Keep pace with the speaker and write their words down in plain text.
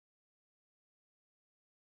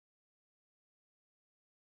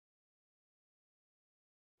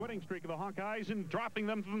Winning streak of the Hawkeyes and dropping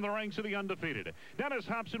them from the ranks of the undefeated. Dennis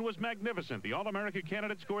Hobson was magnificent. The All-America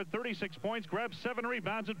candidate scored 36 points, grabbed 7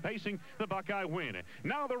 rebounds, and pacing the Buckeye win.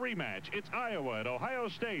 Now the rematch. It's Iowa at Ohio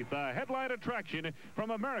State, the headline attraction from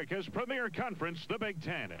America's premier conference, the Big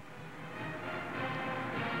Ten.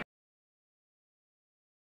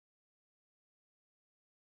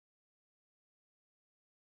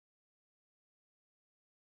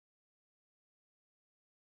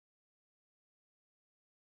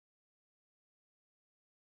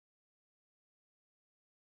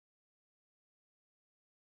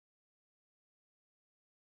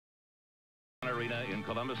 Arena in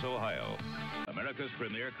Columbus, Ohio. America's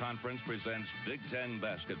premier conference presents Big Ten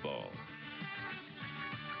basketball.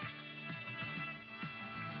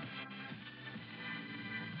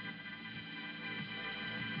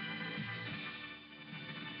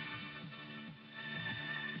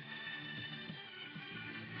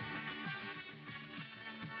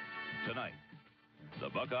 Tonight, the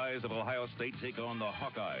Buckeyes of Ohio State take on the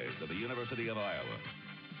Hawkeyes of the University of Iowa.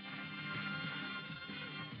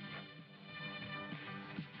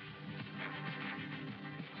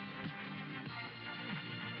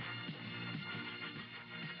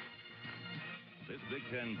 This Big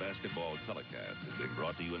Ten basketball telecast has been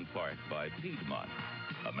brought to you in part by Piedmont,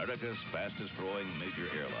 America's fastest-growing major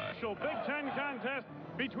airline. So Big Ten contest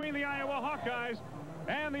between the Iowa Hawkeyes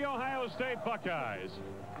and the Ohio State Buckeyes.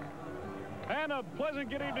 And a pleasant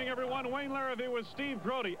good evening, everyone. Wayne Larrivee with Steve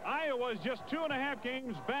Grody. Iowa is just 2.5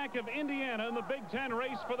 games back of Indiana in the Big Ten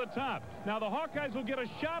race for the top. Now, the Hawkeyes will get a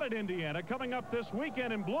shot at Indiana coming up this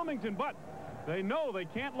weekend in Bloomington, but they know they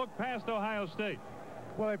can't look past Ohio State.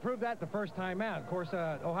 Well, they proved that the first time out. Of course,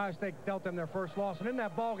 Ohio State dealt them their first loss. And in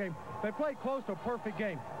that ball game, they played close to a perfect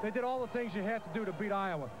game. They did all the things you have to do to beat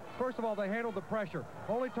Iowa. First of all, they handled the pressure.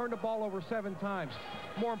 Only turned the ball over 7 times.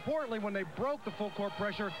 More importantly, when they broke the full court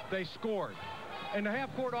pressure, they scored. In the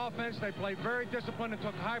half-court offense, they played very disciplined and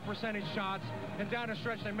took high-percentage shots. And down the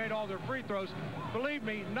stretch, they made all their free throws. Believe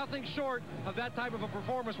me, nothing short of that type of a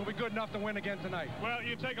performance will be good enough to win again tonight. Well,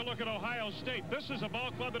 you take a look at Ohio State. This is a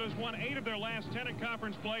ball club that has won 8 of their last 10 in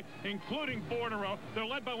conference play, including 4 in a row. They're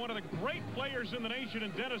led by one of the great players in the nation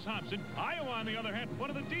in Dennis Hobson. Iowa, on the other hand, one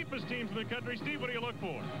of the deepest teams in the country. Steve, what do you look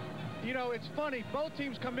for? You know, it's funny. Both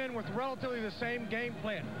teams come in with relatively the same game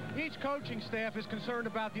plan. Each coaching staff is concerned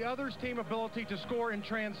about the other's team ability to score in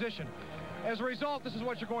transition. As a result, this is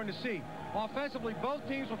what you're going to see. Offensively, both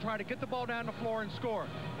teams will try to get the ball down the floor and score.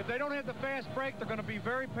 If they don't have the fast break, they're going to be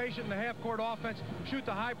very patient in the half-court offense, shoot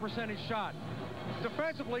the high-percentage shot.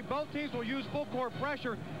 Defensively, both teams will use full-court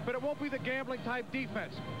pressure, but it won't be the gambling-type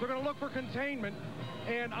defense. They're going to look for containment.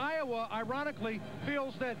 And Iowa, ironically,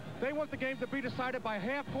 feels that they want the game to be decided by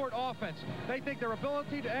half-court offense. They think their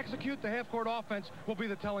ability to execute the half-court offense will be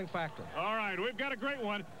the telling factor. All right, we've got a great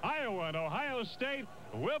one. Iowa and Ohio State.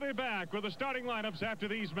 We'll be back with the starting lineups after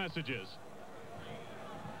these messages.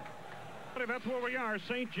 That's where we are,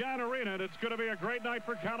 St. John Arena, and it's going to be a great night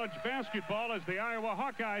for college basketball as the Iowa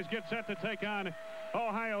Hawkeyes get set to take on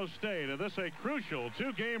Ohio State. And this is a crucial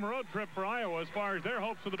 2-game road trip for Iowa as far as their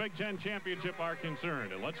hopes for the Big Ten championship are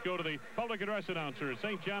concerned. And let's go to the public address announcer at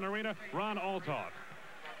St. John Arena, Ron Altoff.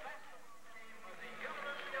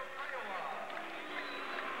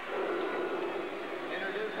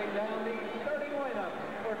 Introducing down the starting lineup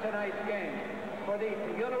for tonight's game. For the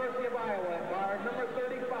University of Iowa, guard number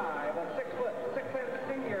 35, a 6', 6-inch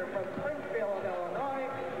senior from Springfield, Illinois,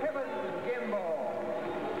 Kevin Gimbo.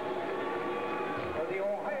 For the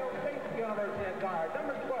Ohio State University guard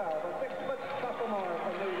number 12, a 6-foot sophomore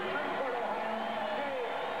from New Concord, Ohio, Jay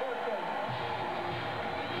Burson.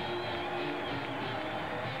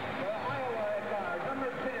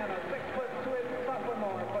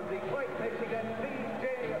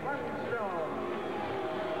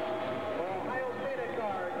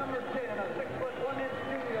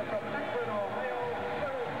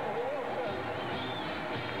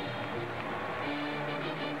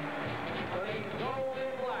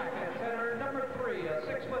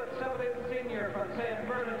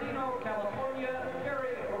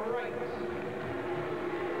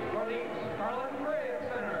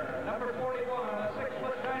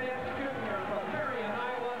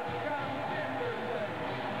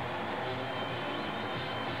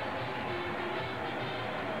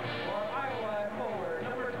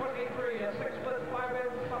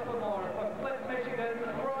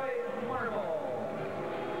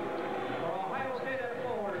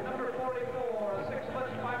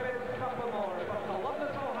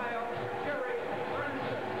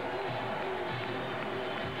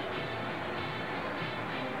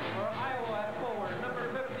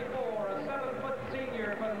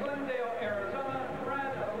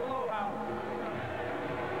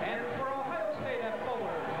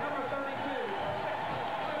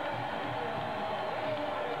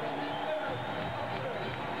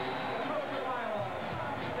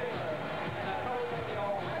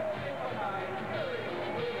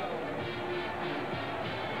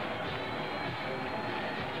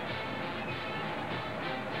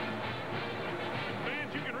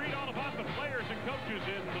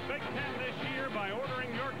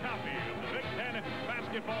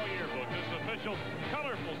 Basketball Yearbook. This official,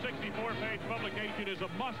 colorful 64-page publication is a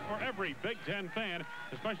must for every Big Ten fan,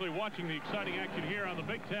 especially watching the exciting action here on the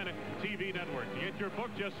Big Ten TV network. To get your book,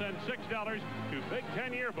 just send $6 to Big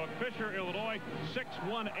Ten Yearbook, Fisher, Illinois,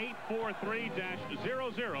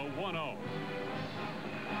 61843-0010.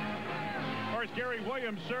 Of course, Gary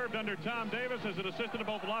Williams served under Tom Davis as an assistant at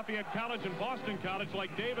both Lafayette College and Boston College.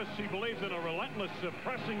 Like Davis, he believes in a relentless,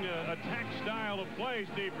 pressing attack style of play,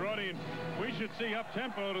 Steve Brody, and we should see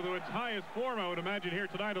up-tempo to its highest form, I would imagine, here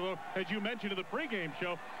tonight, although, as you mentioned in the pregame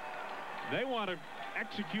show, they want to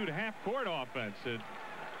execute half-court offense,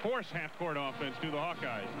 force half-court offense to the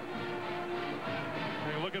Hawkeyes.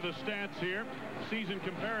 Take a look at the stats here. Season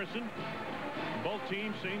comparison. Both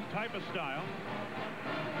teams, same type of style.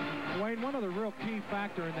 Wayne, one of the real key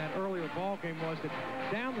factor in that earlier ball game was that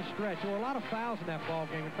down the stretch, there were a lot of fouls in that ball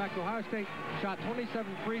game. In fact, Ohio State shot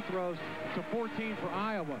 27 free throws to 14 for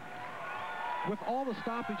Iowa. With all the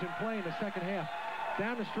stoppage in play in the second half,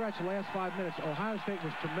 down the stretch, the last 5 minutes, Ohio State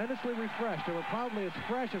was tremendously refreshed. They were probably as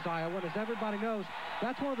fresh as Iowa, and as everybody knows,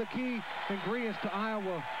 that's one of the key ingredients to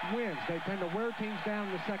Iowa wins. They tend to wear teams down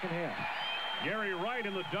in the second half. Gerry Wright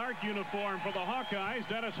in the dark uniform for the Hawkeyes.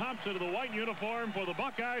 Dennis Hobson in the white uniform for the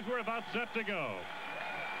Buckeyes. We're about set to go.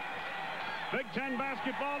 Big Ten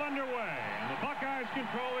basketball underway, and the Buckeyes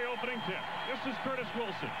control the opening tip. This is Curtis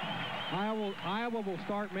Wilson. Iowa will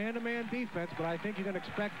start man-to-man defense, but I think you're going to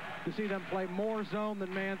expect to see them play more zone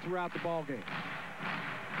than man throughout the ball game.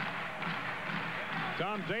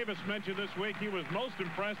 Tom Davis mentioned this week he was most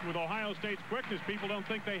impressed with Ohio State's quickness. People don't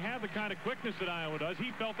think they have the kind of quickness that Iowa does.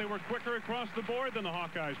 He felt they were quicker across the board than the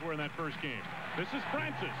Hawkeyes were in that first game. This is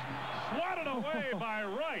Francis, swatted away by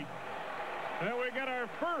Wright. And we get our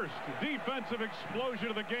first defensive explosion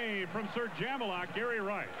of the game from Sir Jamalak, Gerry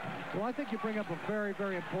Wright. Well, I think you bring up a very,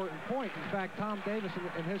 very important point. In fact, Tom Davis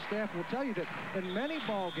and his staff will tell you that in many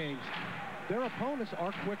ball games, their opponents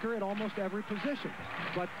are quicker at almost every position.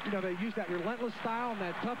 But, you know, they use that relentless style and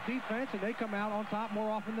that tough defense, and they come out on top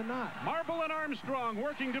more often than not. Marble and Armstrong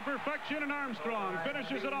working to perfection, and Armstrong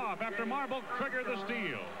finishes it off after Marble triggered the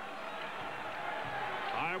steal.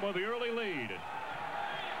 Iowa the early lead.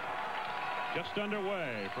 Just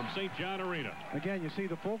underway from St. John Arena. Again, you see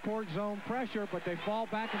the full court zone pressure, but they fall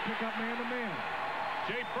back and pick up man-to-man.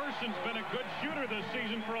 Jay Burson's been a good shooter this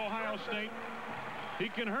season for Ohio State. He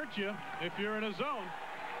can hurt you if you're in a zone.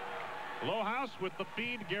 Lohaus with the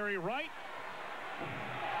feed, Gerry Wright.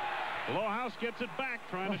 Lohaus gets it back,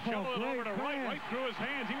 trying to shovel it over to Wright, right through his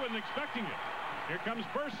hands. He wasn't expecting it. Here comes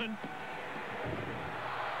Burson.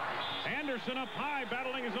 Anderson up high,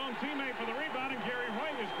 battling his own teammate for the rebound, and Gerry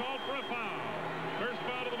Wright is called for a foul. First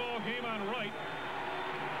foul of the ball game on Wright.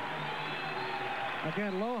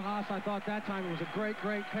 Again, Lohaus, I thought that time it was a great,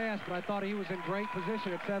 great pass, but I thought he was in great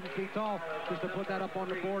position at 7 feet tall just to put that up on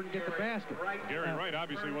the board and get the basket. Gerry Wright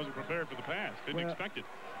obviously wasn't prepared for the pass. Didn't expect it.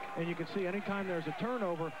 And you can see anytime there's a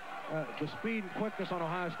turnover, the speed and quickness on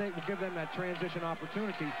Ohio State will give them that transition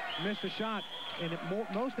opportunity. Missed a shot, and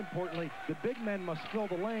most importantly, the big men must fill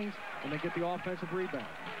the lanes, and they get the offensive rebound.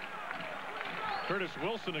 Curtis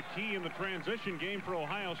Wilson, a key in the transition game for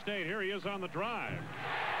Ohio State. Here he is on the drive.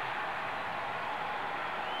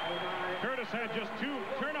 Curtis had just 2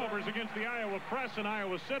 turnovers against the Iowa press in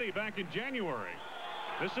Iowa City back in January.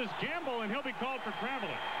 This is Gamble, and he'll be called for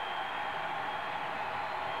traveling.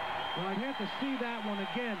 Well, I'd have to see that one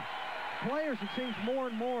again. Players, it seems more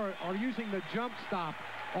and more, are using the jump stop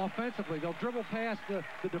offensively. They'll dribble past the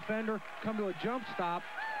defender, come to a jump stop,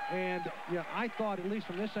 and yeah, I thought, at least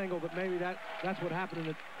from this angle, that maybe that's what happened, and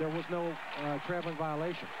that there was no traveling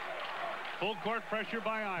violation. Full court pressure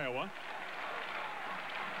by Iowa.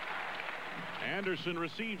 Anderson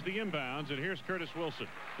receives the inbounds, and here's Curtis Wilson.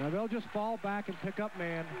 Now they'll just fall back and pick up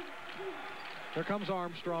man. Here comes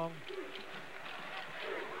Armstrong.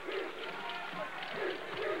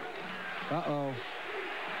 Uh-oh.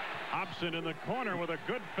 Hobson in the corner with a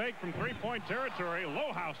good fake from three-point territory.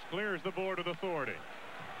 Lohaus clears the board with authority.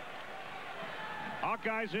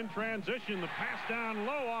 Hawkeyes in transition. The pass down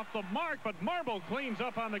low off the mark, but Marble cleans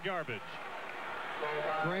up on the garbage.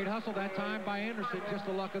 Great hustle that time by Anderson. Just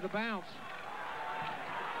the luck of the bounce.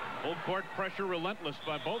 Full court pressure relentless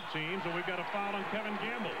by both teams, and we've got a foul on Kevin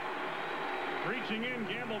Gamble. Reaching in,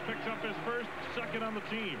 Gamble picks up his first, second on the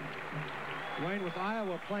team. Wayne, with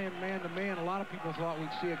Iowa playing man-to-man, a lot of people thought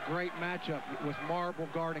we'd see a great matchup with Marble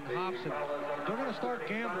guarding Hobson. They're going to start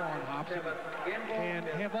Gamble on Hobson and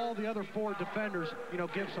have all the other 4 defenders, you know,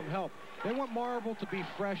 give some help. They want Marble to be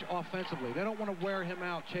fresh offensively. They don't want to wear him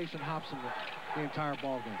out chasing Hobson the entire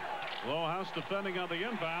ballgame. Lohaus defending on the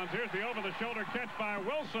inbounds. Here's the over-the-shoulder catch by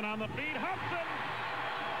Wilson on the feed. Hobson!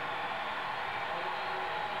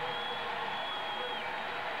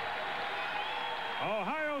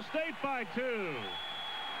 Ohio State by 2.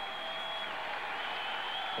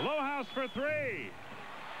 Lohaus for 3.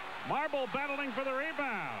 Marble battling for the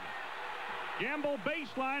rebound. Gamble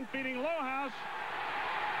baseline feeding Lohaus.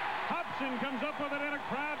 Hobson comes up with it in a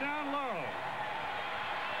crowd down low.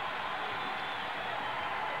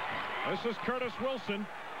 This is Curtis Wilson.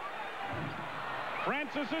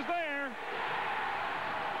 Francis is there.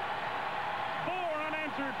 4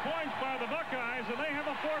 unanswered points by the Buckeyes, and they have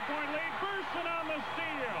a 4-point lead. Burson on the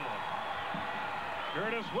steal.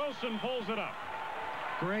 Curtis Wilson pulls it up.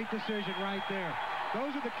 Great decision right there.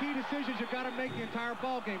 Those are the key decisions you've got to make the entire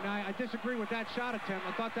ball game. Now, I disagree with that shot attempt.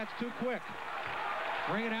 I thought that's too quick.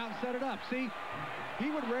 Bring it out and set it up. See,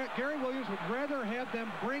 Gerry Williams would rather have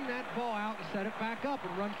them bring that ball out and set it back up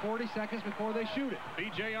and run 40 seconds before they shoot it.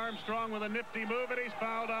 B.J. Armstrong with a nifty move, and he's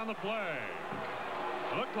fouled on the play.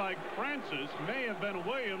 Looked like Francis may have been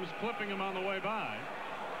Williams clipping him on the way by.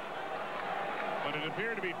 But it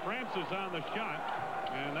appeared to be Francis on the shot,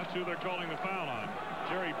 and that's who they're calling the foul on.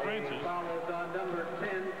 Jerry Francis.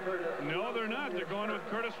 No, they're not. They're going with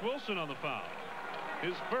Curtis Wilson on the foul.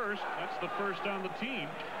 His first. That's the first on the team.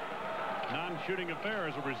 Non-shooting affair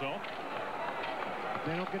as a result. If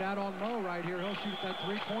they don't get out on Mo right here, he'll shoot that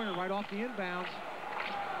three-pointer right off the inbounds.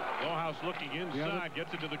 Lohaus looking inside,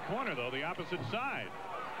 gets it to the corner, though, the opposite side.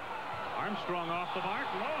 Armstrong off the mark.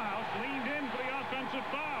 Lohaus leaned in for the offensive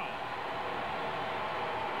foul.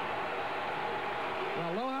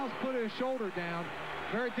 Well, Lohaus put his shoulder down.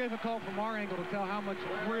 Very difficult from our angle to tell how much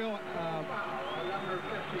real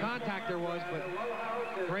contact there was,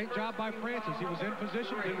 but great job by Francis. He was in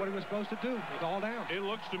position, did what he was supposed to do. It's all down. It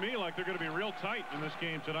looks to me like they're going to be real tight in this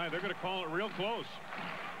game tonight. They're going to call it real close.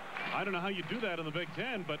 I don't know how you do that in the Big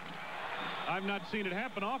Ten, but I've not seen it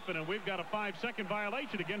happen often, and we've got a 5-second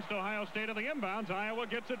violation against Ohio State on the inbounds. Iowa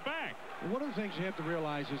gets it back. One of the things you have to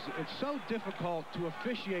realize is it's so difficult to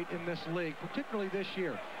officiate in this league, particularly this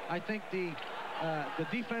year. I think the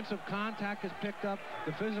defensive contact is picked up.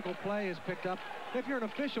 The physical play is picked up. If you're an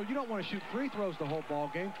official, you don't want to shoot free throws the whole ball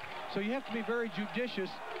game. So you have to be very judicious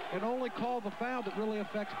and only call the foul that really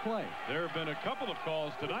affects play. There have been a couple of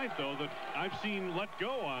calls tonight, though, that I've seen let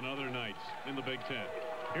go on other nights in the Big Ten.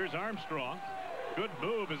 Here's Armstrong. Good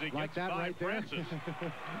move as he gets by right Francis.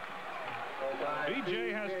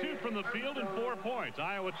 B.J. has 2 from the field and 4 points.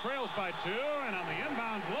 Iowa trails by 2, and on the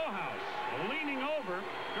inbound, Lohaus leaning over.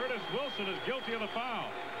 Curtis Wilson is guilty of the foul.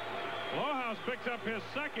 Lohaus picks up his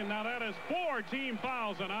second. Now that is 4 team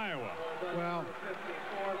fouls on Iowa. Well,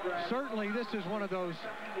 certainly this is one of those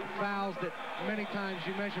fouls that many times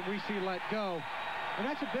you mentioned we see let go. And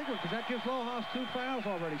that's a big one because that gives Lohaus 2 fouls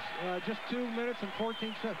already. Just 2 minutes and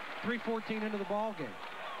 14 seconds, 3:14 into the ball game.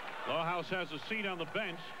 Lohaus has a seat on the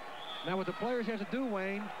bench. Now what the players have to do,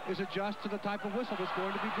 Wayne, is adjust to the type of whistle that's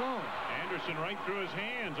going to be blown. Anderson right through his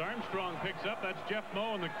hands. Armstrong picks up. That's Jeff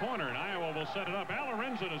Moe in the corner, and Iowa will set it up. Al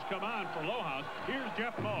Lorenzen has come on for Lohaus. Here's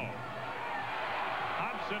Jeff Moe.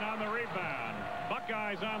 Hobson on the rebound.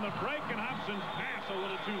 Buckeyes on the break, and Hobson's pass a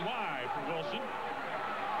little too wide for Wilson.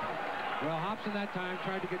 Well, Hobson that time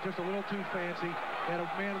tried to get just a little too fancy. They had a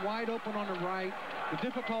man wide open on the right. The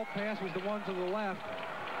difficult pass was the one to the left.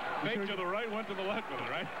 Fake to the right, went to the left with it,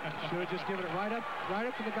 right? Should have just given it right up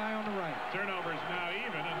to the guy on the right. Turnovers now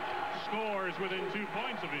even, and scores within 2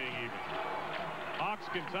 points of being even. Hawks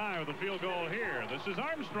can tie with a field goal here. This is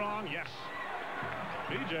Armstrong, yes.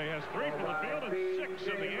 B.J. has 3 from the field and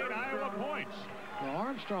 6 of the 8 Iowa points. Well,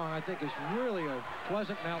 Armstrong, I think, is really a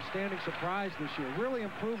pleasant and outstanding surprise this year. Really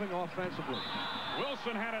improving offensively.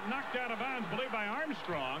 Wilson had it knocked out of bounds, believed by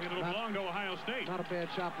Armstrong, and it'll belong to Ohio State. Not a bad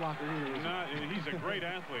shot blocker either. He's a great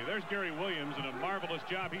athlete. There's Gerry Williams, and a marvelous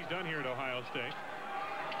job he's done here at Ohio State.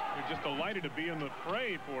 They're just delighted to be in the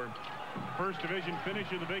fray for first division finish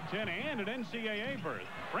in the Big Ten and an NCAA berth.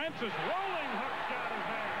 Francis rolling hook shot is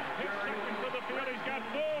there. His second for the field. He's got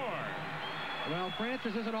 4. Well,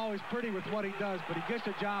 Francis isn't always pretty with what he does, but he gets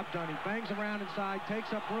the job done. He bangs around inside,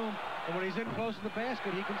 takes up room, and when he's in close to the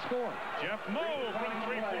basket, he can score. Jeff Moe from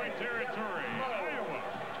 3-point territory. Iowa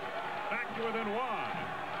back to within 1.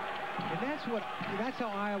 And that's how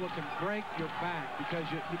Iowa can break your back, because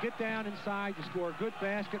you get down inside, you score a good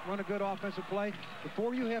basket, run a good offensive play.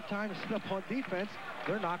 Before you have time to sit up on defense,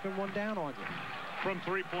 they're knocking one down on you. From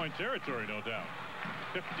 3-point territory, no doubt.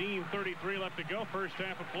 15:33 left to go, first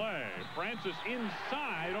half of play. Francis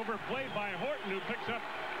inside, overplayed by Horton, who picks up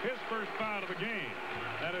his first foul of the game.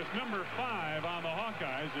 That is number 5 on the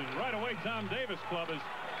Hawkeyes, and right away Tom Davis' club is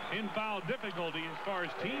in foul difficulty as far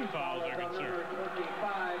as team fouls are concerned.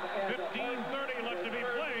 15:30 left to be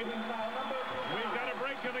played. We've got a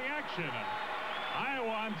break of the action.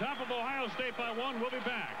 Iowa on top of Ohio State by 1. We'll be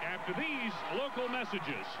back after after these local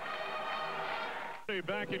messages.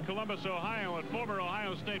 Back in Columbus, Ohio, and former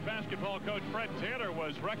Ohio State basketball coach Fred Taylor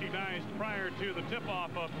was recognized prior to the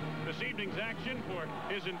tip-off of this evening's action for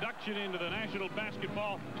his induction into the National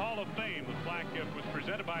Basketball Hall of Fame. The plaque was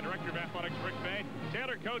presented by Director of Athletics Rick Bay.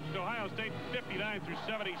 Taylor coached Ohio State 59 through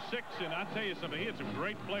 76, and I'll tell you something, he had some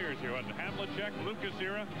great players here. Havlicek, Lucas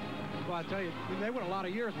era. Well, I tell you, they went a lot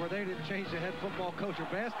of years where they didn't change the head football coach or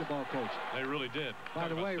basketball coach. They really did. By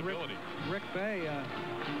the way, Rick Bay,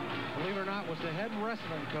 believe it or not, was the head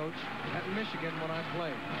wrestling coach at Michigan when I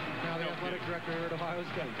played. Now the athletic director here at Ohio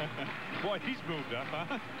State. Boy, he's moved up,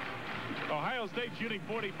 huh? Ohio State shooting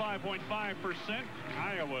 45.5%.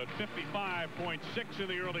 Iowa 55.6 in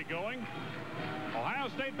the early going. Ohio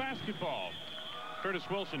State basketball. Curtis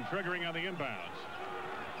Wilson triggering on the inbounds.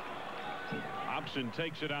 Hobson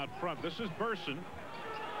takes it out front. This is Burson.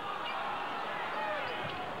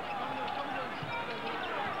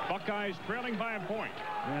 Buckeyes trailing by a point.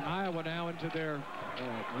 And Iowa now into their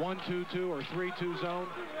 1-2-2 or 3-2 zone.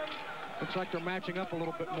 Looks like they're matching up a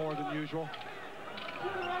little bit more than usual.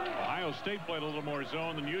 Ohio State played a little more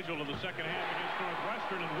zone than usual in the second half against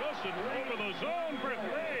Northwestern, and Wilson over the zone for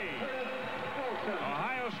three.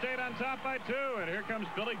 Ohio State on top by 2, and here comes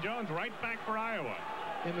Billy Jones right back for Iowa.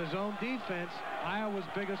 In the zone defense, Iowa's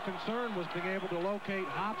biggest concern was being able to locate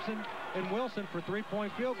Hobson and Wilson for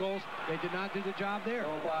three-point field goals. They did not do the job there.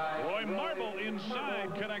 Roy Marble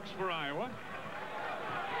inside connects for Iowa.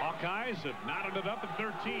 Hawkeyes have knotted it up at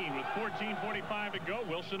 13 with 14:45 to go.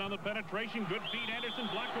 Wilson on the penetration. Good feed. Anderson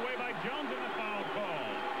blocked away by Jones in the foul call.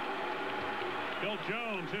 Bill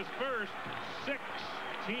Jones, his first 6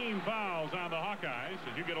 team fouls on the Hawkeyes.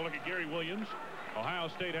 As you get a look at Gary Williams, Ohio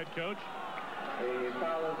State head coach. The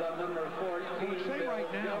foul is on number 14. I would say right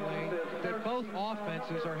now, Lane, that both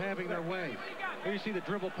offenses are having their way. Here you see the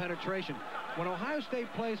dribble penetration. When Ohio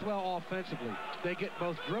State plays well offensively, they get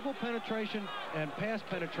both dribble penetration and pass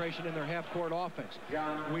penetration in their half-court offense.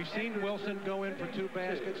 We've seen Wilson go in for 2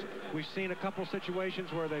 baskets. We've seen a couple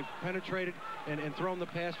situations where they've penetrated and thrown the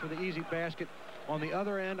pass for the easy basket. On the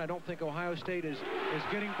other end, I don't think Ohio State is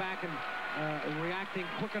getting back and reacting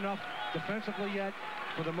quick enough defensively yet.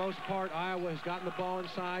 For the most part, Iowa has gotten the ball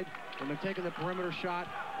inside. When they're taking the perimeter shot,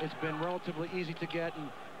 it's been relatively easy to get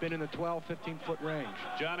and been in the 12, 15-foot range.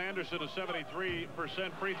 John Anderson, a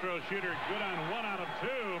 73% free throw shooter, good on 1 out of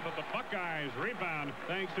 2, but the Buckeyes rebound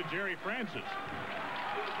thanks to Jerry Francis.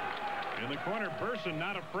 In the corner, Burson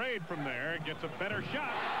not afraid from there, gets a better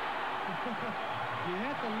shot. You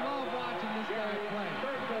have to love watching this guy play.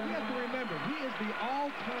 You have to remember, he is the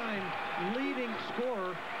all-time leading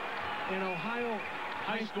scorer in Ohio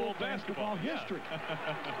high school basketball history.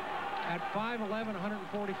 At 5'11",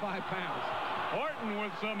 145 pounds. Horton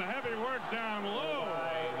with some heavy work down low.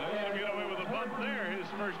 Doesn't get away with a bunt there. His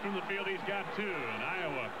first from the field, he's got 2. And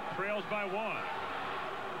Iowa trails by 1.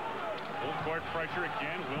 Full court pressure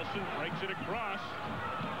again. Wilson breaks it across.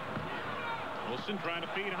 Wilson trying to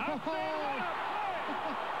feed Hobson.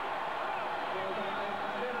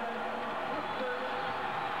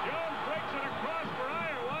 Jones breaks it across for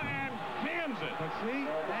Iowa and cans it. But see,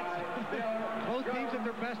 both teams at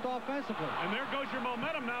their best offensively. And there goes your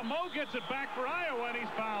momentum. Now Mo gets it back for Iowa, and he's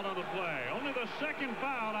fouled on the play. Only the second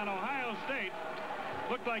foul on Ohio State.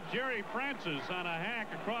 Looked like Jerry Francis on a hack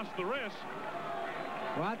across the wrist.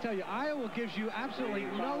 Well, I tell you, Iowa gives you absolutely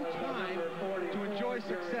no time to enjoy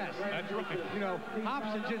success. That's right. You know,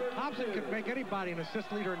 Hobson could make anybody an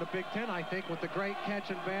assist leader in the Big Ten, I think, with the great catch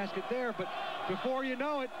and basket there. But before you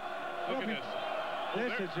know it, look at this.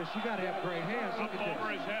 This is just, you got to have great hands. Look at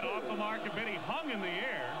over this. His head, off the mark a bit. He hung in the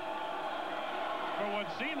air for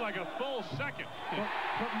what seemed like a full second.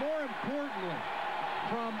 But more importantly,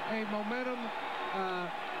 from a momentum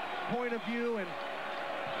point of view and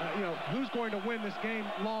you know, who's going to win this game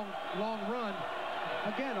long run.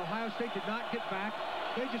 Again, Ohio State did not get back.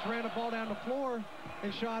 They just ran the ball down the floor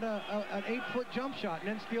and shot an 8-foot jump shot and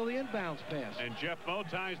then steal the inbounds pass. And Jeff Moe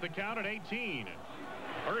ties the count at 18.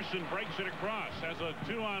 Burson breaks it across, has a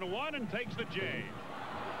 2-on-1 and takes the J.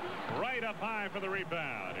 Right up high for the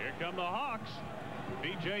rebound. Here come the Hawks.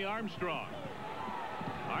 B.J. Armstrong.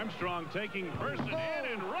 Armstrong taking Burson in,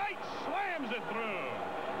 and Wright slams it through.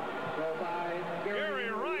 Gerry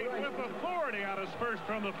Wright with authority on his first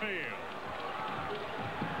from the field.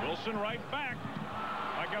 Wilson right back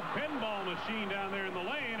like a pinball machine down there in the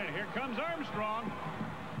lane, and here comes Armstrong.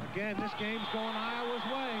 Again, this game's going Iowa's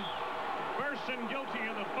way. Burson guilty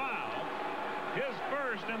of the foul. His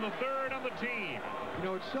first and the 3rd on the team. You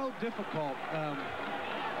know, it's so difficult.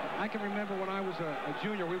 I can remember when I was a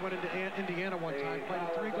junior, we went into Indiana one time, played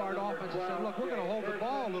a three-guard offense and said, look, we're going to hold the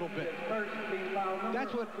ball a little bit.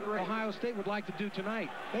 That's what Ohio State would like to do tonight.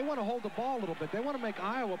 They want to hold the ball a little bit. They want to make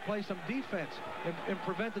Iowa play some defense and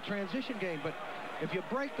prevent the transition game. But if you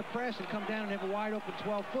break the press and come down and have a wide-open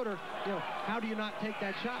 12-footer, you know, how do you not take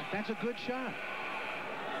that shot? That's a good shot.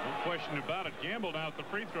 No question about it. Gamble now at the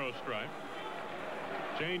free throw stripe.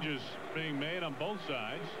 Changes being made on both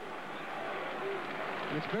sides.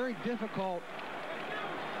 It's very difficult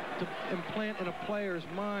to implant in a player's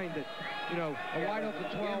mind that, you know, a wide-open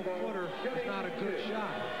 12-footer is not a good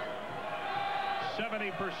shot.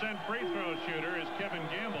 70% free throw shooter is Kevin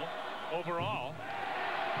Gamble overall.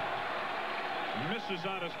 Misses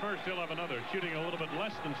on his first. He'll have another. Shooting a little bit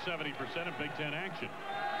less than 70% in Big Ten action.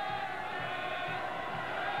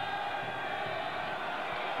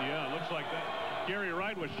 Yeah, looks like that. Gerry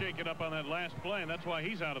Wright was shaken up on that last play, and that's why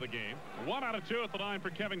he's out of the game. 1 out of 2 at the line for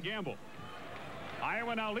Kevin Gamble.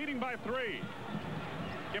 Iowa now leading by 3.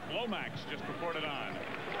 Kip Lomax just reported on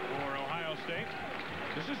for Ohio State.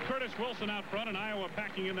 This is Curtis Wilson out front, and Iowa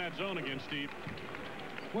packing in that zone again, Steve.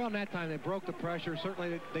 Well, in that time, they broke the pressure.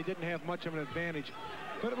 Certainly, they didn't have much of an advantage.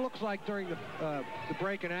 But it looks like during the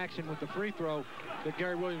break in action with the free throw that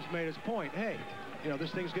Gary Williams made his point. Hey, you know,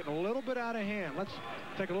 this thing's getting a little bit out of hand. Let's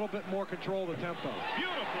take a little bit more control of the tempo.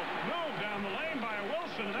 Beautiful move down the lane by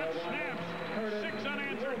Wilson. That snaps 6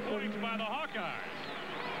 unanswered points by the Hawkeyes.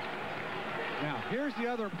 Now, here's the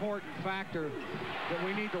other important factor that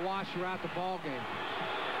we need to watch throughout the ball game.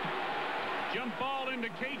 Jump ball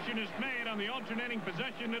indication is made on the alternating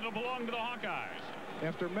possession. It'll belong to the Hawkeyes.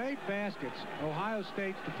 After made baskets, Ohio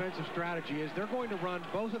State's defensive strategy is they're going to run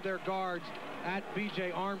both of their guards at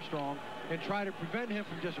B.J. Armstrong and try to prevent him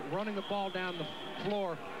from just running the ball down the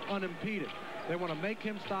floor unimpeded. They want to make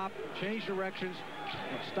him stop, change directions,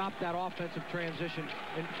 and stop that offensive transition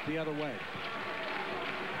in the other way.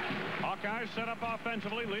 Hawkeyes set up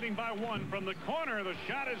offensively, leading by 1 from the corner. The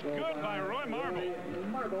shot is good by Roy Marble.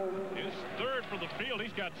 His 3rd for the field.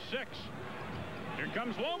 He's got 6. Here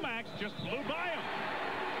comes Lomax. Just blew by him.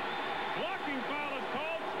 Blocking foul is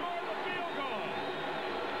called. Score the field goal.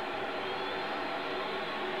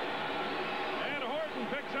 And Horton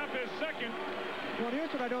picks up his 2nd. Well,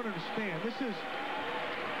 here's what I don't understand. This is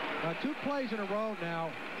 2 plays in a row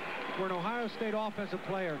now where an Ohio State offensive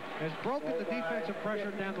player has broken the defensive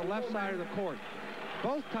pressure down the left side of the court.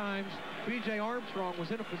 Both times, B.J. Armstrong was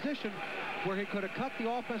in a position where he could have cut the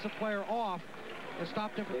offensive player off and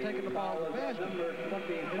stopped him from taking the ball to the basket.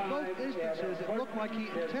 In both instances, it looked like he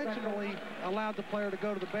intentionally allowed the player to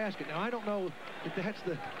go to the basket. Now, I don't know if that's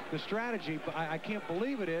the strategy, but I can't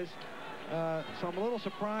believe it is. So I'm a little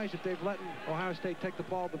surprised that they've let Ohio State take the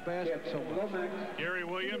ball to the basket so much. Gary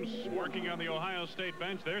Williams working on the Ohio State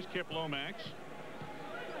bench. There's Kip Lomax.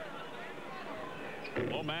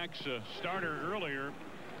 Lomax, a starter earlier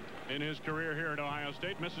in his career here at Ohio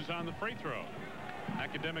State, misses on the free throw.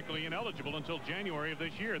 Academically ineligible until January of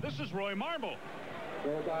this year. This is Roy Marble.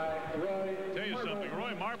 Tell you something,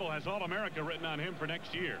 Roy Marble has All-America written on him for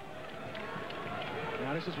next year.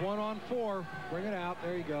 Now this is 1-on-4. Bring it out.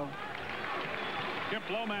 There you go. Kip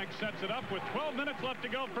Lomax sets it up with 12 minutes left to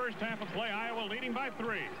go. First half of play. Iowa leading by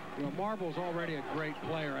 3. You know, Marble's already a great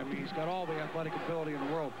player. I mean, he's got all the athletic ability in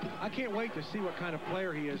the world. I can't wait to see what kind of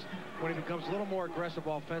player he is when he becomes a little more aggressive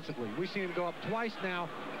offensively. We've seen him go up twice now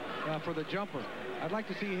for the jumper. I'd like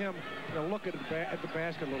to see him, you know, look at the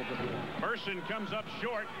basket a little bit more. Burson comes up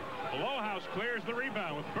short. Lohaus clears the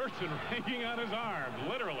rebound with Burson hanging on his arm,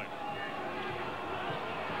 literally.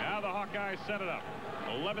 Now the Hawkeyes set it up.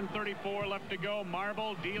 11:34 left to go.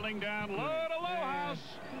 Marble dealing down low to Lohaus.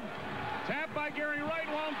 Tap by Gerry Wright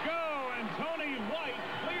won't go, and Tony White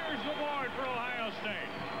clears the board for Ohio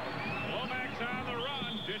State. Lomax on the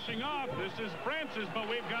run, dishing off. This is Francis, but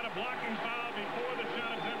we've got a blocking foul before the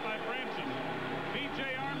shot attempt by Francis. B.J.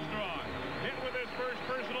 Armstrong hit with his first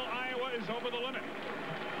personal. Iowa is over the limit.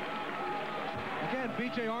 Again,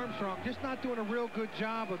 B.J. Armstrong just not doing a real good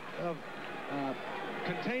job of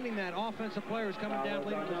containing that offensive player who's coming down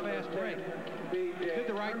leading the fast break. He did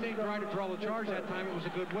the right thing, tried to draw the charge that time. It was a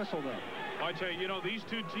good whistle, though. I tell you, these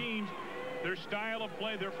two teams, their style of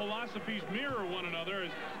play, their philosophies mirror one another.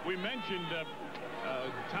 As we mentioned,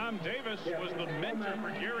 Tom Davis was the mentor for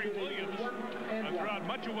Gary Williams throughout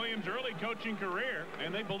much of Williams' early coaching career,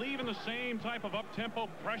 and they believe in the same type of up-tempo,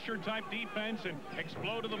 pressure-type defense and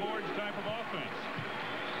explode-to-the-boards type of offense.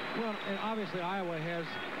 Well, and obviously Iowa has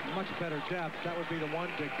much better depth. That would be the one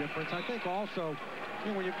big difference. I think also,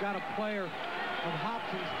 when you've got a player of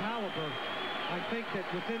Hobson's caliber, I think that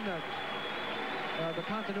within the the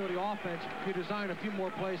continuity offense, you design a few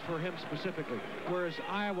more plays for him specifically, whereas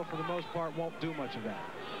Iowa, for the most part, won't do much of that.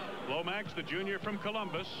 Lomax, the junior from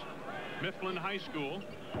Columbus, Mifflin High School.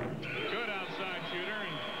 Good outside shooter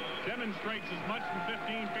and demonstrates as much from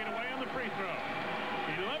 15 feet away on the free throw.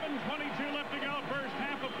 11:22 left to go, first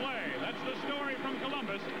half of play. That's the story from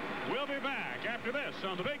Columbus. We'll be back after this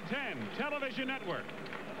on the Big Ten Television Network.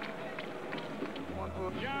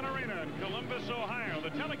 John Arena in Columbus, Ohio.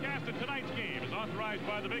 The telecast of tonight's game is authorized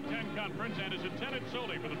by the Big Ten Conference and is intended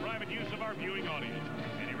solely for the private use of our viewing audience.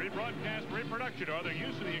 Any rebroadcast, reproduction, or other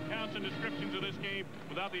use of the accounts and descriptions of this game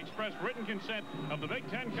without the express written consent of the Big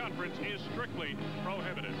Ten Conference is strictly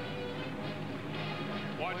prohibited.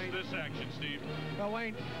 Watch this action, Steve. Well,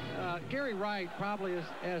 Wayne, Gerry Wright probably is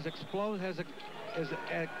as explosive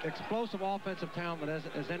offensive talent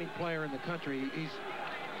as any player in the country. He's,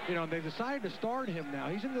 you know, they've decided to start him now.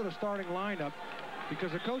 He's into the starting lineup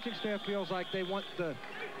because the coaching staff feels like they want the,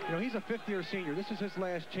 you know, he's a fifth-year senior. This is his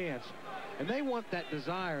last chance. And they want that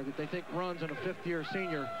desire that they think runs in a fifth-year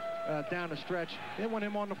senior down the stretch. They want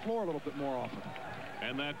him on the floor a little bit more often.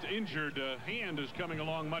 And that injured hand is coming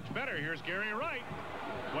along much better. Here's Gerry Wright.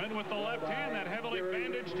 Went with the left hand, that heavily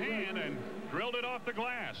bandaged hand, and drilled it off the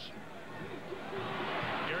glass.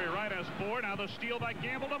 Gerry Wright has 4. Now the steal by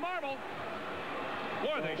Gamble to Marble.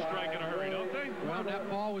 Boy, they strike in a hurry, don't they? Well, that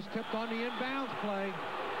ball was tipped on the inbounds play.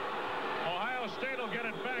 Ohio State will get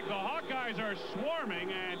it back. The Hawkeyes are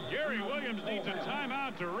swarming, and Gary Williams needs a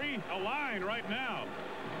timeout to realign right now.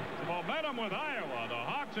 Momentum with Iowa. The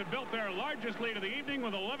Hawks have built their largest lead of the evening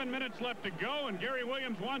with 11 minutes left to go, and Gary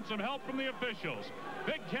Williams wants some help from the officials.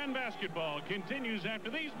 Big Ten basketball continues after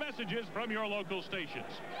these messages from your local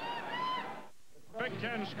stations. Big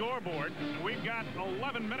Ten scoreboard. We've got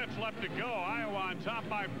 11 minutes left to go. Iowa on top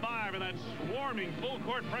by 5, and that swarming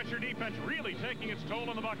full-court pressure defense really taking its toll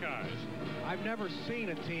on the Buckeyes. I've never seen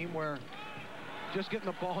a team where just getting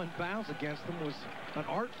the ball in bounds against them was an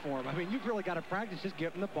art form. I mean, you've really got to practice just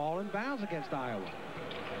getting the ball in bounds against Iowa.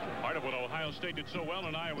 Part of what Ohio State did so well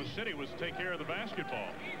in Iowa City was take care of the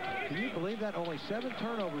basketball. Can you believe that? Only 7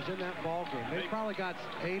 turnovers in that ball game. They've probably got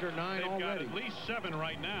 8 or 9 already. They've got at least 7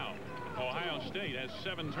 right now. Ohio State has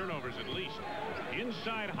 7 turnovers at least.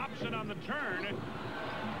 Inside Hobson on the turn.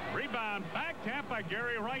 Rebound back tap by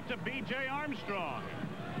Gerry Wright to B.J. Armstrong.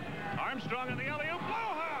 Armstrong in the alley-oop.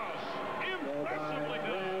 Lohaus! Impressively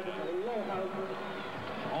done.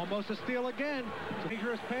 Almost a steal again.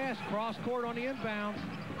 Dangerous pass, cross court on the inbounds.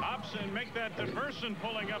 Hobson make that to Burson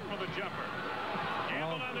pulling up for the jumper.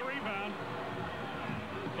 Gamble on the rebound.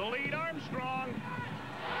 The lead, Armstrong.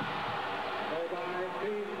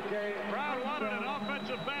 Brown wanted an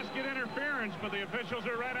offensive basket interference, but the officials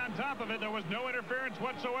are right on top of it. There was no interference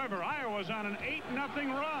whatsoever. Iowa's on an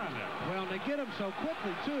 8-0 run. Well, they get them so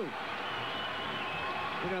quickly, too.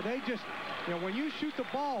 You know, they just, you know, when you shoot the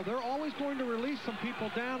ball, they're always going to release some people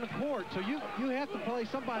down the court. So you have to play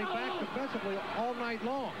somebody back defensively all night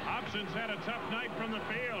long. Hobson's had a tough night from the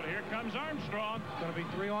field. Here comes Armstrong. It's going to be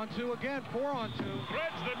 3-on-2 again, 4-on-2.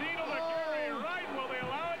 Threads the needle to Gerry Wright. Will they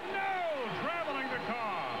allow it? No! Traveling the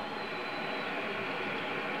call.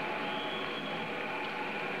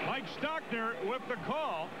 Mike Stockner with the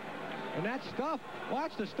call. And that stuff,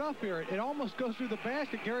 watch the stuff here. It almost goes through the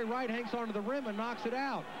basket. Gerry Wright hangs onto the rim and knocks it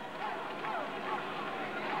out.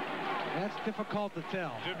 That's difficult to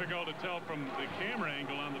tell. Difficult to tell from the camera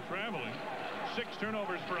angle on the traveling. 6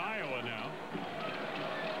 turnovers for Iowa now.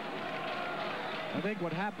 I think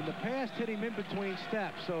what happened, the pass hit him in between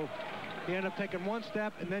steps, so he ended up taking 1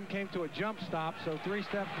 step and then came to a jump stop, so 3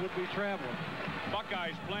 steps would be traveling.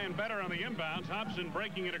 Buckeyes playing better on the inbounds. Hobson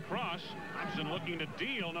breaking it across. Hobson looking to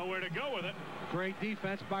deal, nowhere to go with it. Great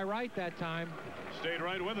defense by Wright that time. Stayed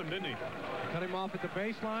right with him, didn't he? Cut him off at the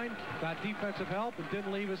baseline, got defensive help, and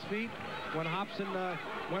didn't leave his feet when Hobson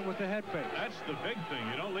went with the head fake. That's the big thing.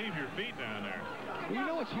 You don't leave your feet down there. Well, you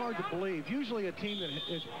know, it's hard to believe. Usually a team that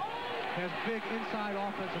has big inside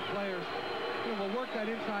offensive players will work that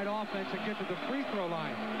inside offense and get to the free throw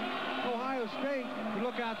line. Ohio State, you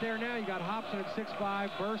look out there now, you got Hobson at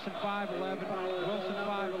 6'5", Burson 5'11", Wilson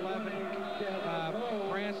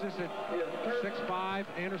 5'11", Francis at 6'5",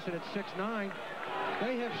 Anderson at 6'9".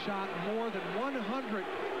 They have shot more than 100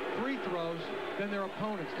 free throws than their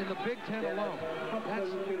opponents in the Big Ten alone.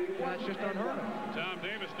 That's just unheard of. Tom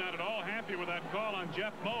Davis not at all happy with that call on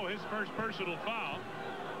Jeff Moe, his first personal foul.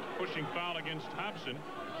 Pushing foul against Hobson.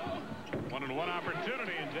 1-on-1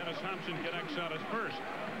 opportunity, and Dennis Hobson connects on his first.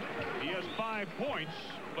 He has 5 points,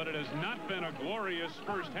 but it has not been a glorious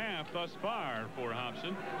first half thus far for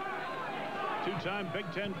Hobson. 2-time Big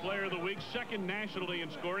Ten Player of the Week, 2nd nationally in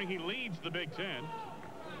scoring. He leads the Big Ten.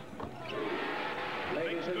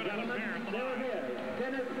 Makes good out of there at the line.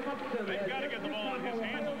 They've got to get the ball in his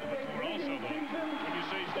hands a little bit more also, though. When you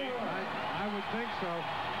say, Steve? I would think so.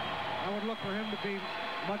 I would look for him to be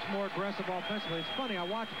much more aggressive offensively. It's funny, I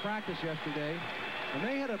watched practice yesterday, and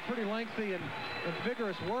they had a pretty lengthy and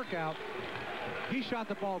vigorous workout. He shot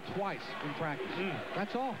the ball twice in practice.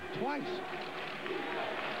 That's all, twice.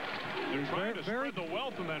 They're trying to spread the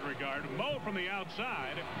wealth in that regard. Mo from the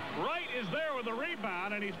outside. Wright is there with the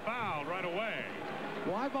rebound, and he's fouled right away.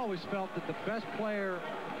 Well, I've always felt that the best player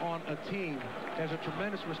on a team has a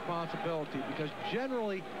tremendous responsibility, because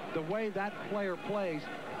generally the way that player plays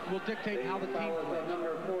will dictate how the team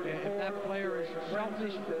plays. If that player is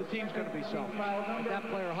selfish, the team's going to be selfish. If that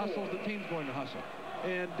player hustles, the team's going to hustle.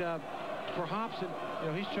 And for Hobson, you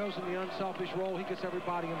know, he's chosen the unselfish role. He gets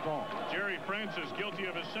everybody involved. Gerry Francis guilty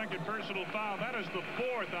of his second personal foul. That is the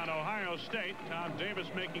fourth on Ohio State. Tom Davis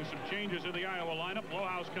making some changes in the Iowa lineup.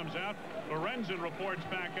 Lohaus comes out. Lorenzen reports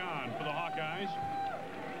back on for the Hawkeyes.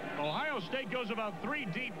 Ohio State goes about 3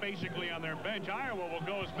 deep basically on their bench. Iowa will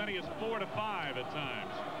go as many as 4 to 5 at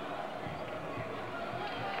times.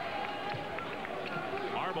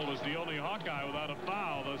 Marble is the only Hawkeye without a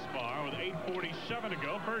foul thus far with 8:47 to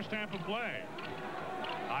go. First half of play.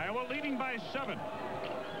 Iowa leading by 7.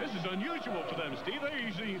 This is unusual for them, Steve.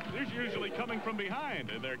 They're usually coming from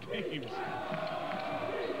behind in their games.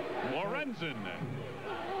 Lorenzen.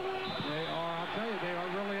 They are, I'll tell you, they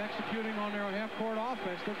are really executing on their half-court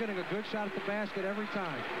offense. They're getting a good shot at the basket every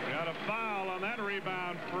time. We got a foul on that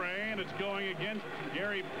rebound fray, and it's going against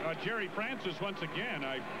Gerry Francis once again.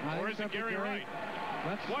 Or is it Gerry Wright?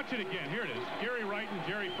 Watch it again. Here it is. Gerry Wright and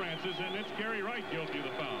Gerry Francis, and it's Gerry Wright guilty of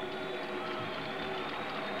the foul.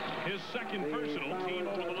 His second personal. Team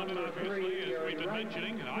over the limit, obviously, as we've been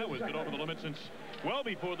mentioning. And Iowa's been over the limit since well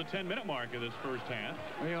before the 10-minute mark of this first half.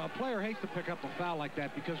 You know, a player hates to pick up a foul like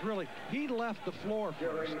that because, really, he left the floor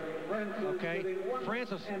first. Okay?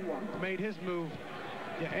 Francis made his move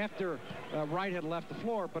after Wright had left the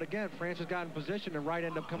floor, but again, Francis got in position and Wright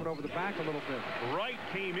ended up coming over the back a little bit. Wright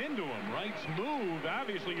came into him. Wright's move,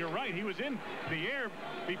 obviously, you're right. He was in the air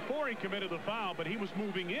before he committed the foul, but he was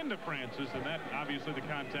moving into Francis, and that, obviously, the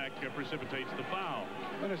contact precipitates the foul.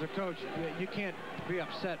 And as a coach, you can't be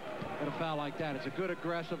upset at a foul like that. It's a good,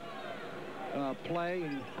 aggressive play,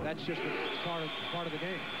 and that's just part of the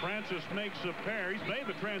game. Francis makes a pair. He's made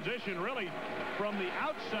the transition really from the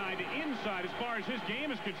outside to inside as far as his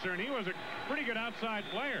game is concerned. He was a pretty good outside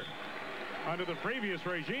player under the previous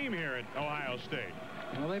regime here at Ohio State.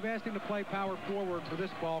 Well, they've asked him to play power forward for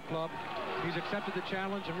this ball club. He's accepted the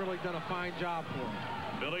challenge and really done a fine job for him.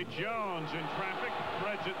 Billy Jones in traffic,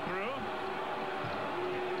 threads it through.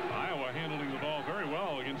 Iowa handling the ball very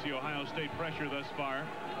well against the Ohio State pressure thus far.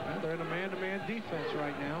 Well, they're in a man-to-man defense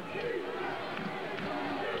right now.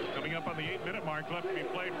 Coming up on the 8-minute mark left to be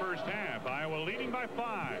played first half. Iowa leading by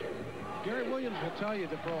 5. Gary Williams will tell you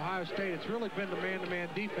that for Ohio State, it's really been the man-to-man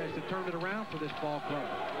defense that turned it around for this ball club.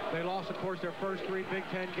 They lost, of course, their first 3 Big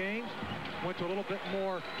Ten games, went to a little bit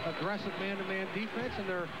more aggressive man-to-man defense, and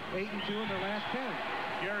they're 8-2 in their last 10.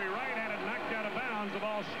 Gerry Wright had it knocked out of bounds. The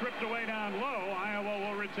ball stripped away down low. Iowa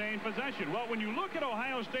will retain possession. Well, when you look at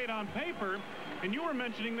Ohio State on paper, and you were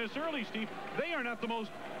mentioning this early, Steve, they are not the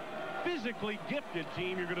most physically gifted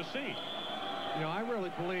team you're going to see. You know, I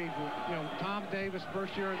really believe, you know, Tom Davis,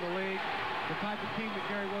 first year in the league, the type of team that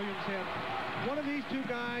Gary Williams had. One of these 2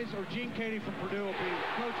 guys, or Gene Cady from Purdue, will be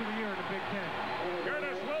Coach of the Year in the Big Ten.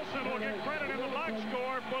 Curtis Wilson will get credit in the box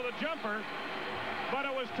score for the jumper, but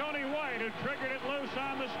it was Tony White who triggered it loose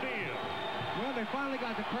on the steal. Well, they finally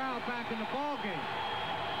got the crowd back in the ball game.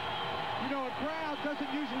 You know, a crowd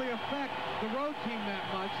doesn't usually affect the road team that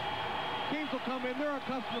much. Teams will come in, they're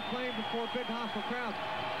accustomed to playing before big hostile crowds.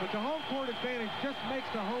 But the home court advantage just makes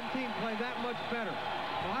the home team play that much better.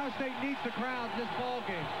 Ohio State needs the crowd in this ball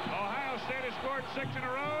game. Ohio State has scored 6 in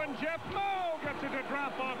a row, and Jeff Mo gets it to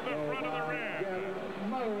drop off the front of the rim.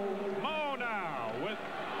 Mo now with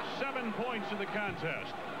 7 points in the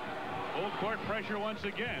contest. Full court pressure once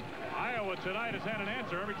again. Iowa tonight has had an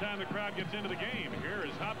answer every time the crowd gets into the game. Here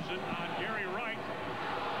is Hobson on Gerry Wright.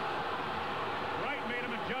 Wright made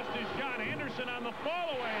him adjust his shot. Anderson on the fall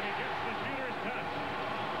away, and he gets the shooter's touch.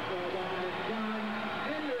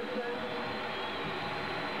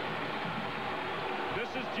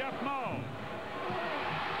 This is Jeff Mo.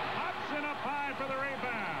 Hobson up high for the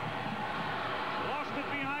rebound. Lost it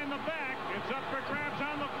behind the back. It's up for grabs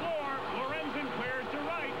on the floor. Lorenzen clears to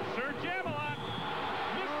Wright. Sir Jamalot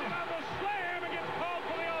missed it on the slam and gets called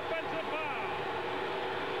for the offensive foul.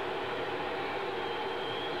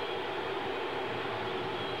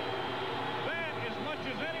 That, as much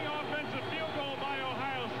as any offensive field goal by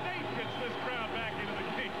Ohio State, gets this crowd back in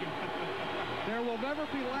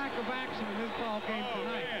be lack of action in this ball game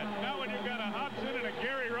tonight. Man. Now when you've got a Hobson and a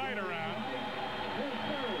Gerry Wright around.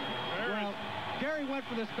 Well, Gerry went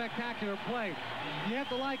for the spectacular play. You have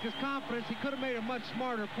to like his confidence. He could have made a much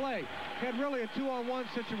smarter play. He had really a 2-on-1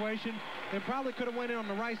 situation and probably could have went in on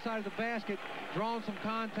the right side of the basket, drawn some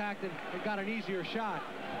contact, and got an easier shot.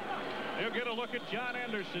 He'll get a look at John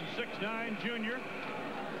Anderson, 6'9", junior.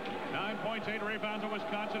 9 points, 8 rebounds at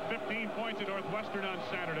Wisconsin, 15 points at Northwestern on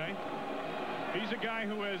Saturday. He's a guy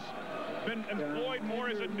who has been employed more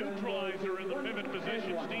as a neutralizer in the pivot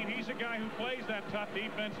position. Steve, he's a guy who plays that tough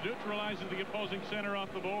defense, neutralizes the opposing center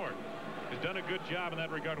off the board. Has done a good job in that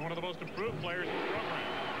regard. One of the most improved players in the program.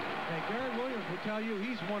 Hey, Gary Williams will tell you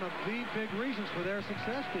he's one of the big reasons for their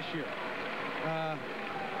success this year.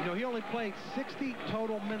 You know, he only played 60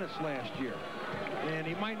 total minutes last year. And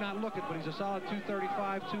he might not look it, but he's a solid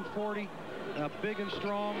 235, 240, big and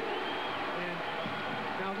strong. And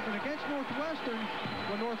now, against Northwestern,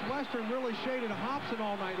 when Northwestern really shaded Hobson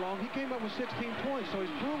all night long, he came up with 16 points. So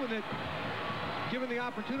he's proven that, given the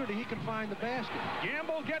opportunity, he can find the basket.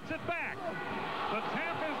 Gamble gets it back. The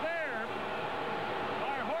tap is there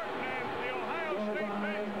by Horton, and the Ohio State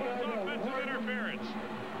bench puts offensive interference.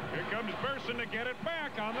 Here comes Burson to get it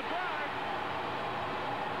back on the drive.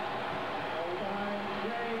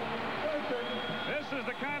 This is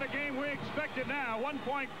the kind of game we expected now.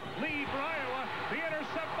 1-point lead for Iowa. The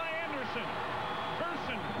intercept by Anderson.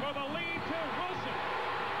 Burson for the lead to Wilson.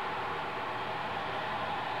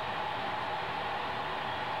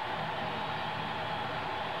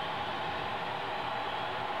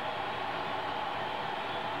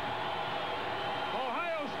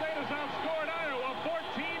 Ohio State has outscored Iowa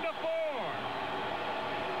 14-4.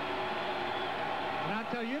 And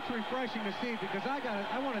I'll tell you, it's refreshing to see, because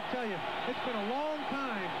I want to tell you, it's been a long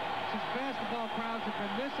time since basketball crowds have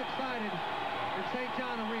been this excited in St.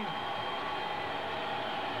 John Arena.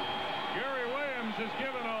 Gerry Williams is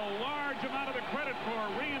given a large amount of the credit for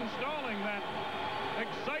reinstalling that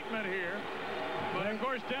excitement here. But of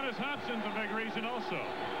course, Dennis Hobson's a big reason also.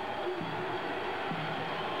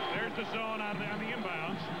 There's the zone on the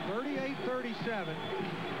inbounds. 38-37.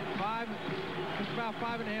 Just about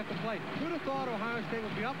 5.5 to play. Who'd have thought Ohio State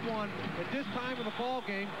would be up 1 at this time of the ball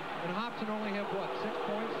game, and Hobson only have, what, 6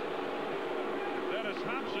 points? Dennis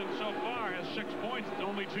Hobson so far has 6 points,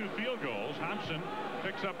 only 2 field goals. Hobson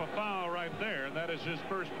picks up a foul right there. That is his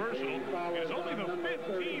first personal. It's only the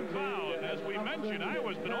 5th team foul. And as we mentioned,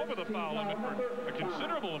 Iowa's been over the foul limit for a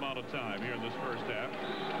considerable amount of time here in this first half,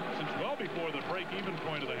 since well before the break-even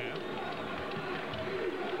point of the half.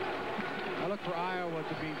 I look for Iowa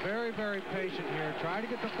to be very, very patient here. Try to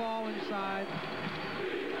get the ball inside.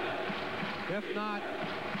 If not,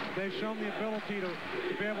 they've shown the ability to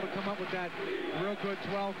be able to come up with that real good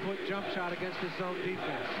 12-foot jump shot against this zone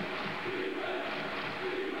defense.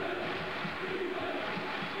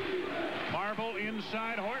 Marble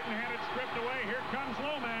inside. Horton had it stripped away. Here comes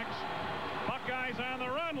Lomax. Buckeyes on the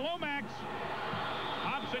run. Lomax.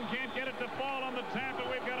 Hobson can't get it to fall on the tap, and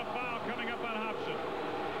we've got a foul coming up on Hobson.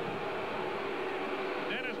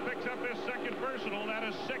 Dennis picks up his second personal. That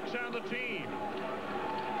is 6 on the team.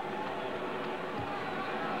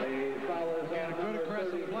 Again, a good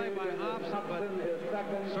aggressive play by Hobson, but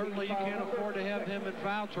certainly you can't afford to have him in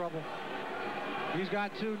foul trouble. He's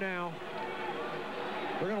got 2 now.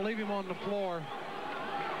 We're going to leave him on the floor.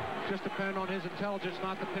 Just depend on his intelligence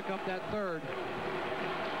not to pick up that third.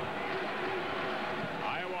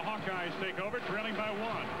 Iowa Hawkeyes take over, trailing by 1.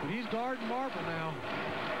 But he's guarding Marble now.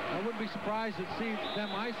 I wouldn't be surprised to see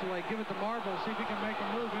them isolate, give it to Marble, see if he can make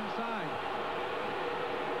a move inside.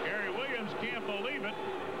 Gerry Williams can't believe it,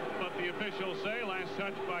 but the officials say last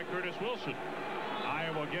touch by Curtis Wilson.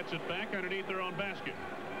 Iowa gets it back underneath their own basket.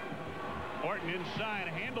 Horton inside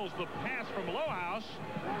handles the pass from Lohaus.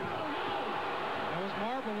 That was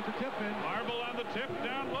Marble with the tip in. Marble on the tip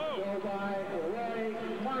down low.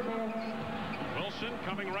 Wilson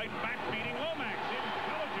coming right back, beating Lomax.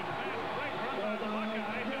 Intelligent pass right from the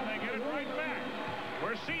Buckeyes, and they get it right back.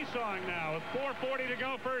 We're seesawing now with 4:40 to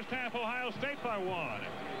go first half. Ohio State by 1.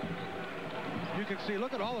 You can see,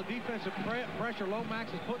 look at all the defensive pressure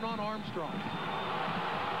Lomax is putting on Armstrong.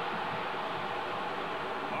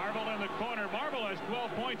 Marble in the corner. Marble has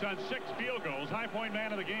 12 points on 6 field goals. High point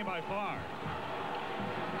man of the game by far.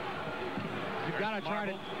 You've got to try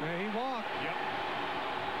to. There he walked. Yep.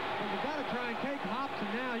 But you've got to try and take Hobson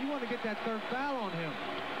now. You want to get that third foul on him.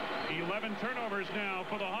 11 turnovers now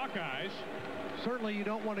for the Hawkeyes. Certainly you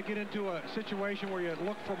don't want to get into a situation where you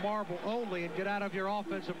look for Marble only and get out of your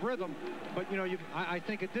offensive rhythm. But, you know, I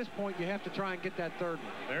think at this point you have to try and get that third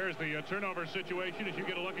one. There's the turnover situation as you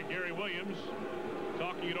get a look at Gerry Williams.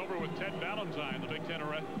 talking it over with Ted Valentine, the Big Ten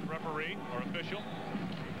referee or official.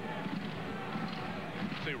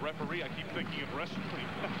 Say referee, I keep thinking of wrestling.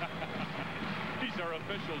 These are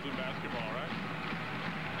officials in basketball, right?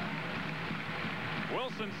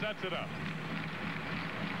 Wilson sets it up.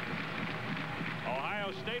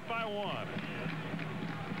 Ohio State by 1.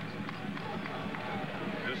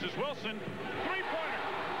 This is Wilson. Three-pointer.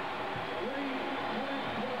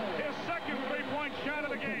 His second three-point shot of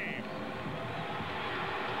the game.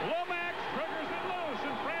 Lomax triggers it loose,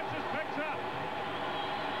 and Francis picks up.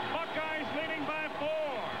 Buckeyes leading by 4.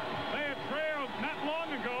 They had trailed not long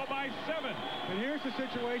ago by 7. And here's the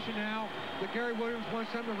situation now that Gary Williams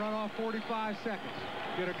wants them to run off 45 seconds.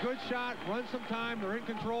 Get a good shot, run some time. They're in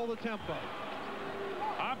control of the tempo.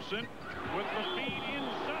 Hobson with the feed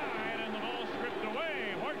inside, and the ball stripped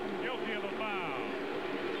away. Horton guilty of a foul.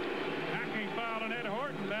 Hacking foul on Ed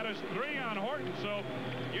Horton. That is 3 on Horton. So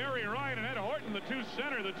Gerry Wright and Ed Horton, the two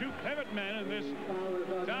center, the two pivot men in this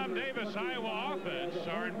Tom Davis Iowa offense,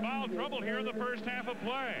 are in foul trouble here in the first half of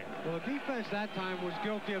play. Well, the defense that time was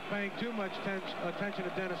guilty of paying too much attention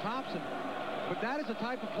to Dennis Hobson. But that is the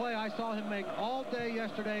type of play I saw him make all day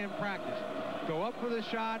yesterday in practice. Go up for the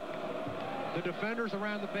shot. The defenders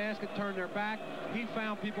around the basket turned their back. He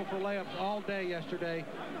found people for layups all day yesterday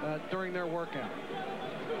during their workout.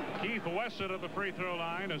 Keith Wesson at the free throw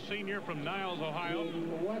line, a senior from Niles, Ohio.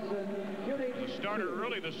 He started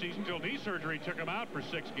early this season till knee surgery took him out for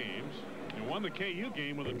 6 games and won the KU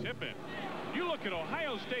game with a tip-in. You look at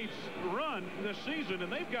Ohio State's run this season,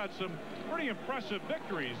 and they've got some pretty impressive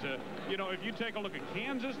victories. You know, if you take a look at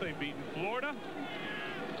Kansas, they've beaten Florida.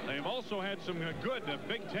 They've also had some good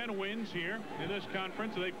Big Ten wins here in this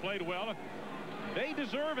conference. They played well. They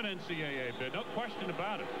deserve an NCAA bid, no question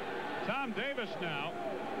about it. Tom Davis now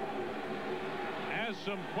has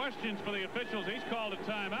some questions for the officials. He's called a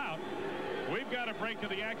timeout. We've got a break to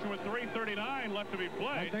the action with 3:39 left to be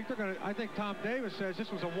played. I think Tom Davis says this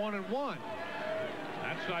was a 1-and-1.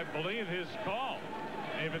 That's, I believe, his call.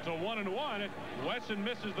 If it's a 1-and-1, if Wesson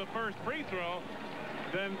misses the first free throw,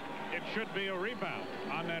 then it should be a rebound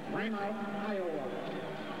on that free throw.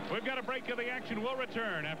 We've got a break to the action. We'll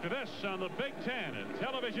return after this on the Big Ten and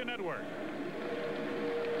Television Network.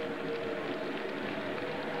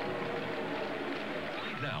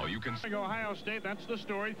 Now you can see Ohio State. That's the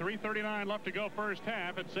story. 3:39 left to go first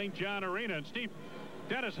half at St. John Arena. And Steve,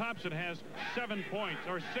 Dennis Hobson has 7 points,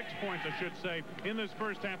 or 6 points, I should say, in this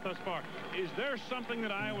first half thus far. Is there something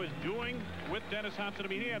that Iowa's doing with Dennis Hobson? I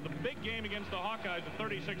mean, he had the big game against the Hawkeyes at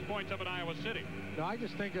 36 points up in Iowa City. No, I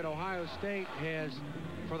just think that Ohio State has,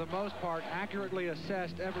 for the most part, accurately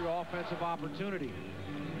assessed every offensive opportunity.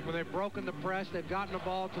 When they've broken the press, they've gotten the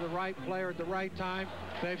ball to the right player at the right time.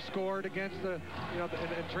 They've scored against the,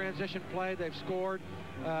 in transition play. They've scored.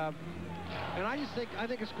 And I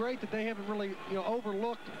think it's great that they haven't really,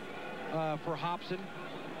 overlooked for Hobson.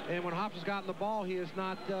 And when Hobson's gotten the ball, he has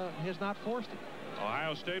not forced it.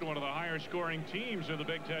 Ohio State, one of the higher scoring teams in the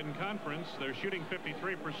Big Ten Conference. They're shooting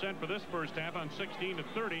 53% for this first half on 16 to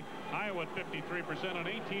 30. Iowa at 53% on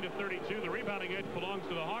 18 to 32. The rebounding edge belongs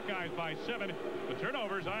to the Hawkeyes by 7. The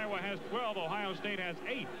turnovers, Iowa has 12. Ohio State has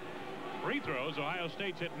 8. Free throws, Ohio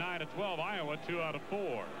State's hit 9 of 12. Iowa 2 out of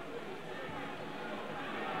 4.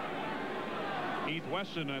 Keith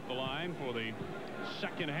Wesson at the line for the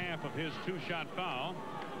second half of his 2-shot foul.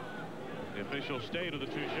 The official stayed with the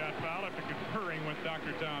 2-shot foul after conferring with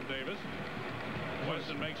Dr. Tom Davis.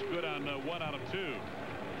 Wesson makes good on 1 out of 2.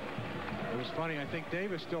 It was funny. I think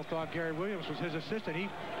Davis still thought Gary Williams was his assistant. He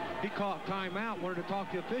called timeout, wanted to talk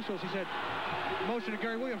to the officials. He said, motion to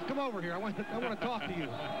Gary Williams, come over here. I want to talk to you.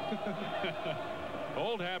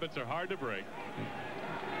 Old habits are hard to break.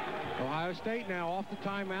 Ohio State now off the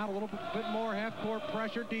timeout, a little bit more half-court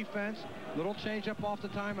pressure defense. Little change up off the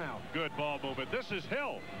timeout. Good ball movement. This is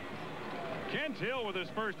Hill. Kent Hill with his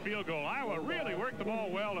first field goal. Iowa really worked the ball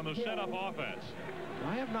well in the setup offense.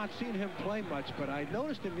 I have not seen him play much, but I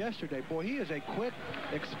noticed him yesterday. Boy, he is a quick,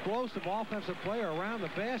 explosive offensive player around the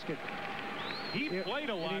basket. He played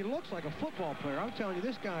a lot. And he looks like a football player. I'm telling you,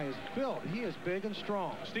 this guy is built. He is big and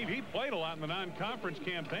strong. Steve, he played a lot in the non-conference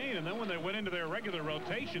campaign, and then when they went into their regular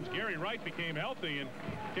rotations, Gerry Wright became healthy, and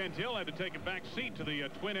Kent Hill had to take a back seat to the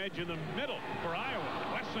twin edge in the middle for Iowa.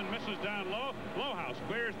 Wesson misses down low. Lohaus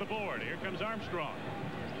clears the board. Here comes Armstrong.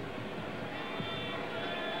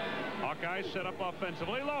 Hawkeyes set up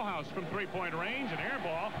offensively. Lohaus from three-point range, an air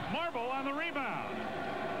ball. Marble on the rebound.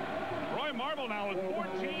 Roy Marble now with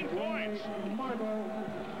 14 points.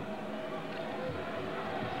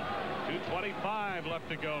 2:25 left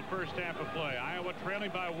to go, first half of play. Iowa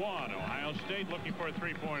trailing by 1. Ohio State looking for a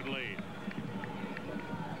 3-point lead.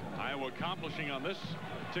 Iowa accomplishing on this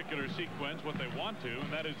particular sequence what they want to,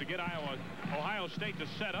 and that is to get Ohio State to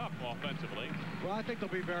set up offensively. Well, I think they'll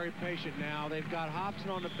be very patient now. They've got Hobson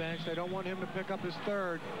on the bench. They don't want him to pick up his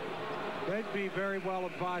third. They'd be very well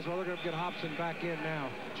advised. Well, they're going to get Hobson back in now.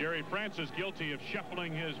 Jerry Francis guilty of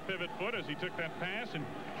shuffling his pivot foot as he took that pass and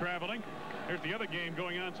traveling. Here's the other game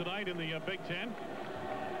going on tonight in the Big Ten.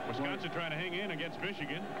 Wisconsin trying to hang in against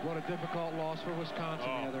Michigan. What a difficult loss for Wisconsin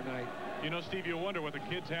the other night. You know, Steve, you wonder what the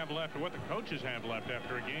kids have left or what the coaches have left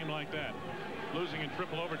after a game like that. Losing in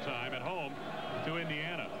triple overtime at home to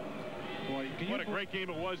Indiana. Boy, what a great game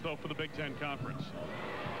it was, though, for the Big Ten Conference.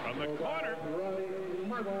 From the corner,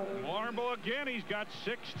 Marble again. He's got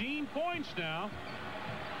 16 points now.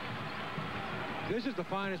 This is the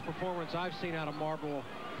finest performance I've seen out of Marble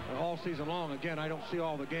all season long. Again, I don't see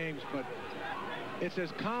all the games, but it's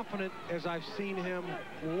as confident as I've seen him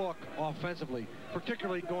look offensively,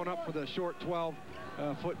 particularly going up for the short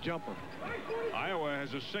 12-foot jumper. Iowa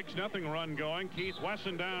has a 6-0 run going. Keith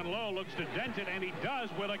Wesson down low looks to dent it, and he does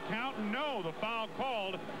with a count. No, the foul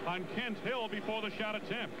called on Kent Hill before the shot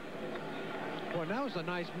attempt. Well, that was a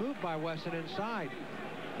nice move by Wesson inside.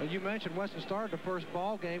 You mentioned Wesson started the first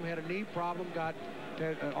ball game, had a knee problem, got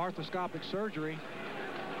arthroscopic surgery,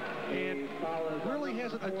 and really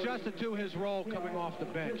hasn't adjusted to his role coming off the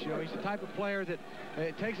bench. You know, he's the type of player that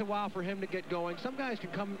it takes a while for him to get going. Some guys can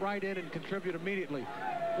come right in and contribute immediately.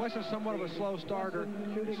 Wesson's somewhat of a slow starter.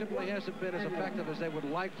 He simply hasn't been as effective as they would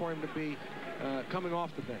like for him to be coming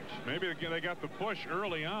off the bench. Maybe they got the push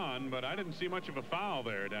early on, but I didn't see much of a foul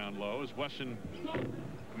there down low as Wesson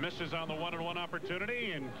misses on the one-on-one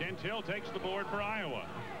opportunity, and Kent Hill takes the board for Iowa.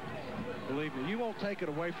 Believe me, you won't take it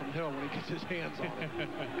away from Hill when he gets his hands on it.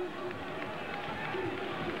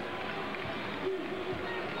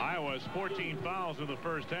 Iowa's 14 fouls in the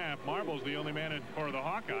first half. Marble's the only man for the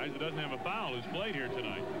Hawkeyes that doesn't have a foul who's played here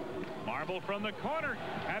tonight. Marble from the corner,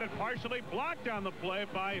 had it partially blocked on the play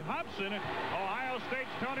by Hobson. Ohio State's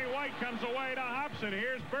Tony White comes away to Hobson.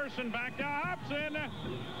 Here's Burson back to Hobson.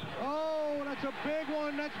 Oh, that's a big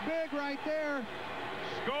one. That's big right there.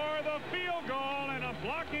 Score the field goal, and a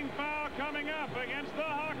blocking foul coming up against the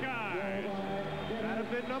Hawkeyes. That'd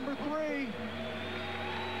have been number 3.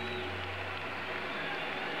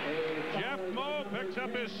 Jeff Moe picks up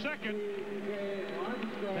his second.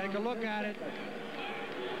 Take a look at it.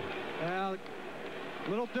 Well, a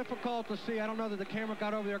little difficult to see. I don't know that the camera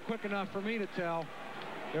got over there quick enough for me to tell.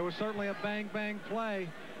 There was certainly a bang-bang play.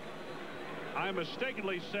 I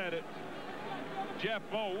mistakenly said it. Jeff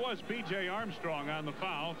Moe was B.J. Armstrong on the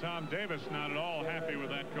foul. Tom Davis not at all happy with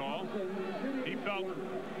that call. He felt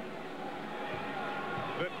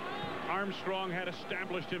that Armstrong had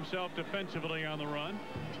established himself defensively on the run.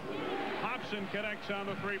 Hobson connects on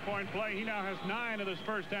the three-point play. He now has 9 of this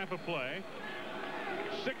first half of play.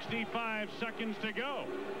 65 seconds to go.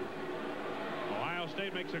 Ohio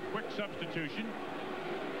State makes a quick substitution.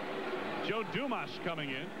 Joe Dumas coming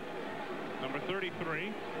in, number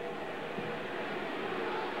 33.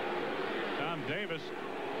 Tom Davis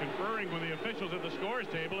conferring with the officials at the scores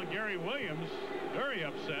table, and Gary Williams very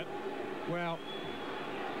upset. Well,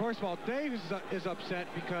 first of all, Davis is upset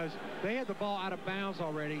because they had the ball out of bounds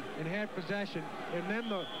already and had possession, and then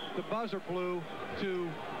the buzzer blew to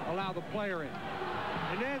allow the player in.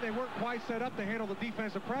 And then they weren't quite set up to handle the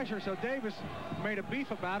defensive pressure, so Davis made a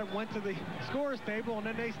beef about it, went to the scores table, and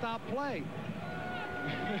then they stopped play.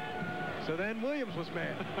 So then Williams was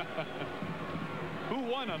mad. Who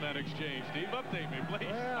won on that exchange, Steve? Update me, please.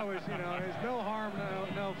 Well, it was, you know, there's no harm,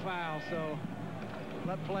 no foul, so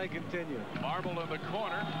let play continue. Marble in the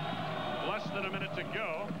corner. Less than a minute to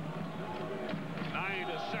go.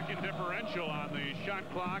 9-second differential on the shot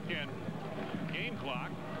clock and game clock.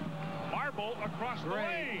 Marble across the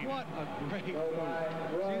lane. What a great move.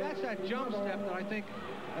 See, that's that jump step that I think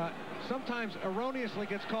sometimes erroneously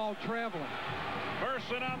gets called traveling.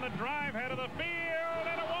 Burson on the drive, head of the field,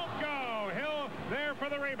 and it won't go. Hill there for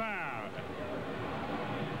the rebound.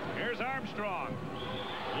 Here's Armstrong.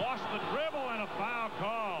 Lost the dribble and a foul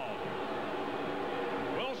called.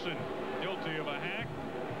 Wilson guilty of a hack.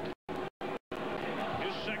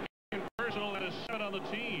 His second personal and his 7 on the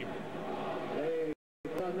team.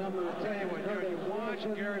 I'll tell you what, you watch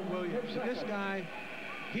Gary Williams. This guy,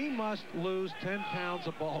 he must lose 10 pounds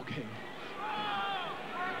a ball game.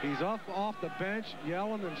 He's off the bench,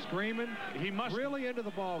 yelling and screaming. He must really into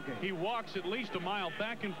the ball game. He walks at least a mile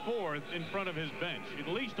back and forth in front of his bench, at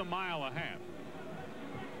least a mile and a half.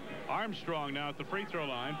 Armstrong now at the free throw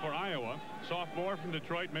line for Iowa. Sophomore from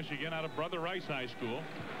Detroit, Michigan, out of Brother Rice High School.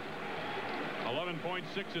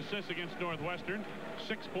 11.6 assists against Northwestern.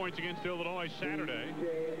 6 points against Illinois Saturday.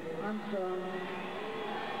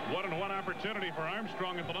 1-on-1 opportunity for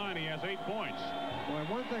Armstrong at the line. He has 8 points. Well,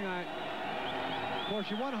 one thing of course,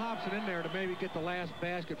 you want Hobson in there to maybe get the last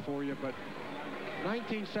basket for you, but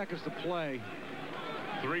 19 seconds to play.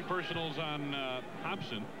 3 personals on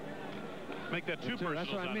Hobson. Make that 2 personals.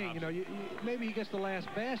 That's what I mean. Hobson. You know, maybe he gets the last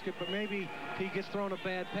basket, but maybe he gets thrown a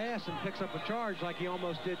bad pass and picks up a charge like he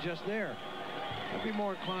almost did just there. I'd be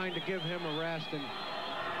more inclined to give him a rest and,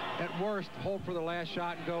 at worst, hold for the last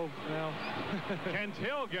shot and go, well. Kent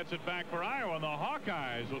Hill gets it back for Iowa, and the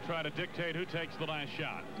Hawkeyes will try to dictate who takes the last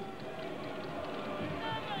shot.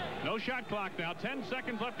 No shot clock now. 10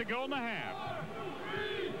 seconds left to go in the half.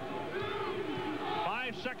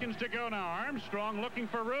 5 seconds to go now. Armstrong looking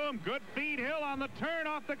for room. Good feed. Hill on the turn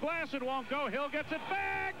off the glass. It won't go. Hill gets it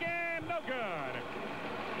back, and no good.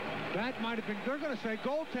 That might have been, they're going to say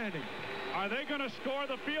goaltending. Are they going to score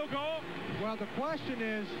the field goal? Well, the question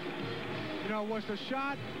is, you know, was the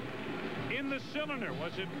shot in the cylinder?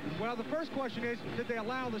 Was it? Well, the first question is, did they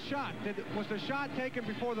allow the shot? Was the shot taken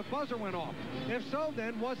before the buzzer went off? If so,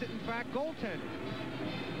 then was it in fact goaltending?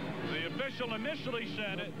 The official initially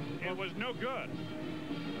said it was no good.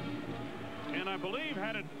 And I believe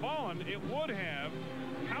had it fallen, it would have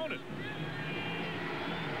counted.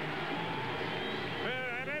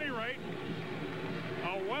 At any rate,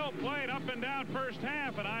 a well-played up-and-down first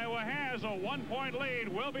half, and Iowa has a 1-point lead.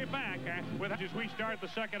 We'll be back as we start the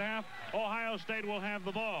second half. Ohio State will have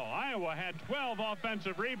the ball. Iowa had 12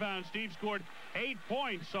 offensive rebounds. Steve scored 8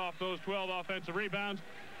 points off those 12 offensive rebounds.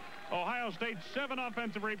 Ohio State 7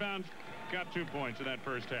 offensive rebounds, got 2 points in that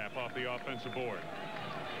first half off the offensive board.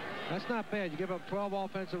 That's not bad. You give up 12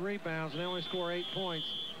 offensive rebounds and they only score 8 points.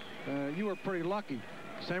 You were pretty lucky.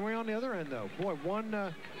 Same way on the other end, though. Boy,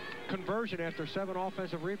 1 conversion after 7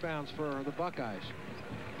 offensive rebounds for the Buckeyes.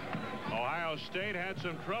 Ohio State had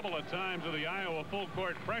some trouble at times with the Iowa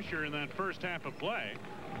full-court pressure in that first half of play.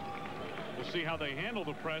 We'll see how they handle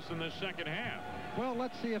the press in this second half. Well,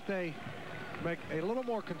 let's see if they make a little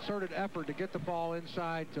more concerted effort to get the ball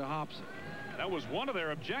inside to Hobson. That was one of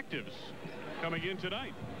their objectives coming in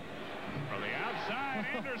tonight. From the outside,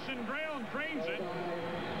 Anderson trains it.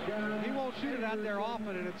 He won't shoot it out there often,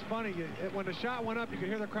 and it's funny. When the shot went up, you could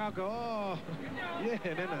hear the crowd go, oh, yeah,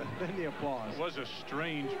 and then the applause. It was a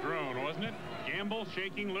strange drone, wasn't it? Gamble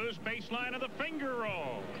shaking loose, baseline of the finger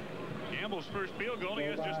roll. Gamble's first field goal, he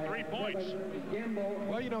has just 3 points.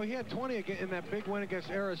 Well, you know, he had 20 in that big win against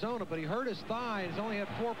Arizona, but he hurt his thigh and he's only had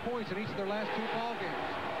 4 points in each of their last 2 ball games.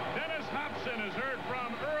 Dennis Hobson is heard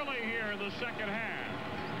from early here in the second half.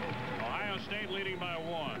 Ohio State leading by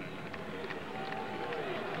 1.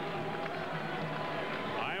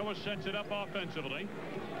 Iowa sets it up offensively.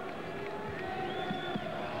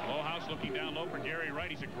 Lohaus looking down low for Gerry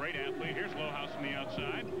Wright. He's a great athlete. Here's Lohaus from the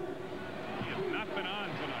outside. He has not been on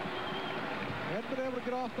tonight. Hadn't been able to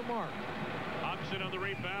get off the mark. Hobson on the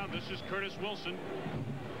rebound. This is Curtis Wilson.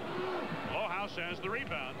 Lohaus has the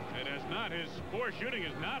rebound. It has not. His poor shooting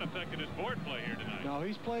has not affected his board play here tonight. No,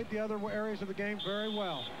 he's played the other areas of the game very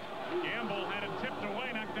well. Gamble had it tipped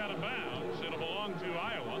away, knocked out of bounds. It'll belong to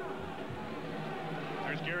Iowa.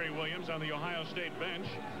 There's Gary Williams on the Ohio State bench.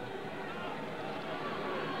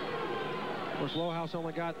 Of course, Lohaus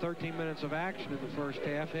only got 13 minutes of action in the first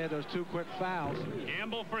half. He had those 2 quick fouls.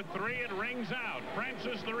 Gamble for 3. It rings out.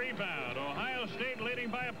 Francis the rebound. Ohio State leading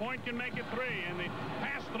by a point can make it 3. And the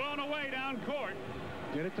pass thrown away down court.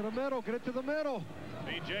 Get it to the middle. Get it to the middle.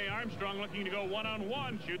 B.J. Armstrong looking to go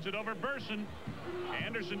one-on-one. Shoots it over Burson.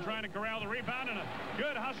 Anderson trying to corral the rebound. And a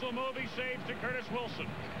good hustle move. He saves to Curtis Wilson.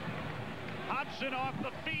 Hobson off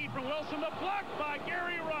the feed from Wilson. The block by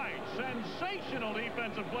Gerry Wright. Sensational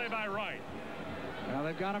defensive play by Wright. Well,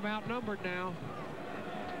 they've got him outnumbered now.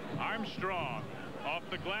 Armstrong off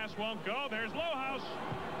the glass, won't go. There's Lohaus.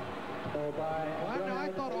 Well,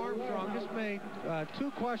 I thought Armstrong just made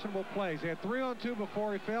 2 questionable plays. He had 3-on-2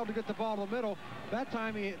 before. He failed to get the ball to the middle. That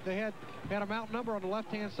time they had him outnumbered on the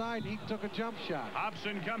left-hand side, and he took a jump shot.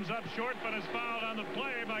 Hobson comes up short, but is fouled on the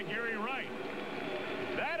play by Gerry Wright.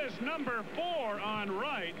 That is number 4 on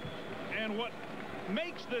Wright, and what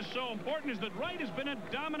makes this so important is that Wright has been a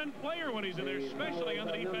dominant player when he's in there, especially on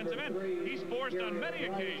the defensive end. He's forced on many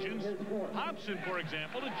occasions, Hobson, for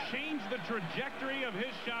example, to change the trajectory of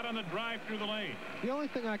his shot on the drive through the lane. The only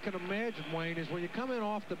thing I can imagine, Wayne, is when you come in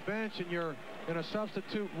off the bench and you're in a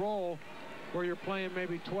substitute role where you're playing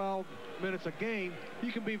maybe 12 minutes a game,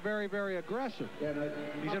 you can be very, very aggressive.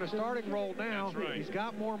 He's in a starting role now. That's right. He's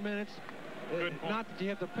got more minutes. Not that you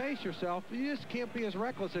have to pace yourself, you just can't be as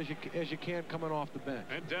reckless as you can coming off the bench.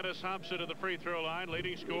 And Dennis Hobson at the free throw line,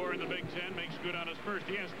 leading scorer in the Big Ten, makes good on his first.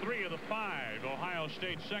 He has 3 of the 5 Ohio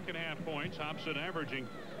State second half points. Hobson averaging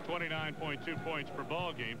 29.2 points per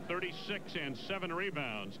ball game, 36 and 7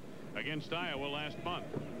 rebounds against Iowa last month.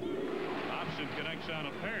 Hobson connects on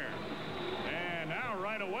a pair. And now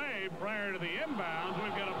right away, prior to the inbounds,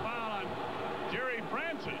 we've got a foul on Gerry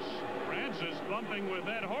Francis. Francis bumping with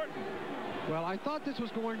Ed Horton. Well, I thought this was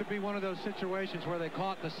going to be one of those situations where they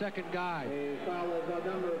caught the second guy.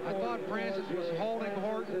 I thought Francis was holding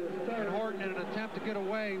Horton, and Horton, in an attempt to get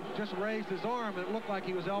away, just raised his arm, and it looked like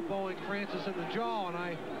he was elbowing Francis in the jaw, and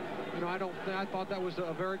I thought that was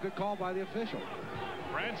a very good call by the official.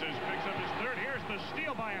 Francis picks up his third. Here's the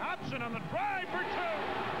steal by Hobson on the drive for 2.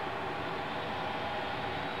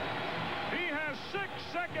 He has 6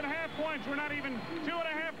 second-half points. We're not even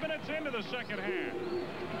 2.5 minutes into the second half.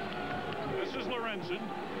 This is Lorenzen,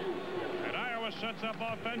 and Iowa sets up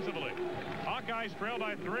offensively. Hawkeyes trail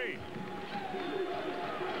by 3.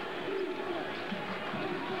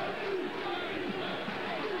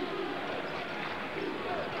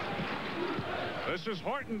 This is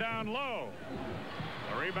Horton down low.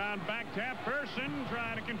 A rebound back tap. Burson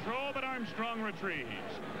trying to control, but Armstrong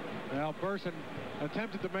retrieves. Well, Burson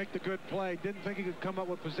attempted to make the good play. Didn't think he could come up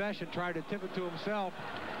with possession. Tried to tip it to himself.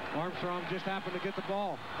 Armstrong just happened to get the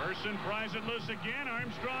ball. Burson pries it loose again.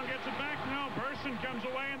 Armstrong gets it back. No, Burson comes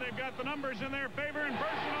away, and they've got the numbers in their favor, and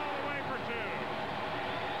Burson all the way for 2.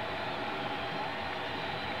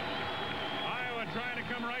 Iowa trying to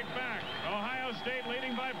come right back. Ohio State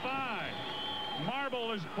leading by 5.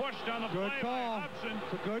 Marble is pushed on the play by Hobson.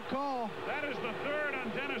 It's a good call. That is the 3rd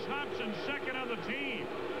on Dennis Hobson, 2nd on the team.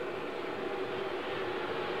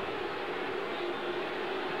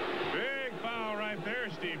 There,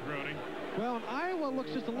 Steve Brody. Well, and Iowa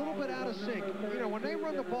looks just a little bit out of sync. You know, when they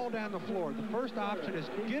run the ball down the floor, the first option is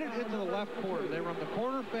get it into the left corner. They run the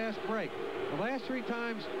corner fast break. The last 3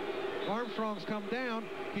 times Armstrong's come down,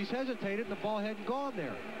 he's hesitated, and the ball hadn't gone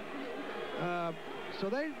there. So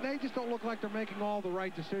they just don't look like they're making all the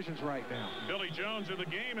right decisions right now. Billy Jones in the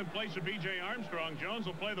game in place of B.J. Armstrong. Jones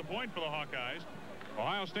will play the point for the Hawkeyes.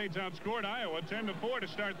 Ohio State's outscored Iowa 10-4 to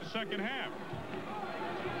start the second half.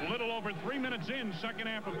 A little over 3 minutes in, second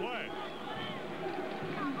half of play.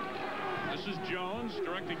 This is Jones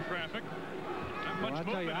directing traffic. Not much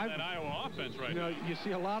movement in that Iowa offense right now. You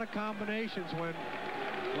see a lot of combinations when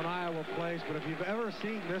Iowa plays, but if you've ever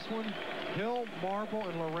seen this one, Hill, Marble,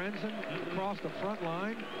 and Lorenzen across the front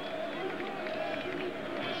line.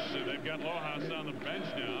 So they've got Lohaus on the bench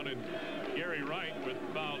now, and Gerry Wright with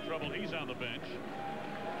foul trouble. He's on the bench.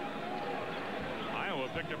 Iowa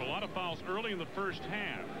picked up a lot of fouls early in the first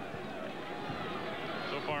half.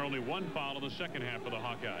 So far, only 1 foul in the second half for the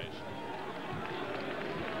Hawkeyes.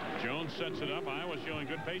 Jones sets it up. Iowa showing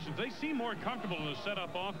good patience. They seem more comfortable in the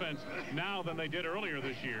setup offense now than they did earlier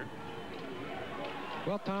this year.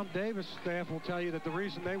 Well, Tom Davis' staff will tell you that the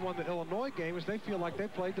reason they won the Illinois game is they feel like they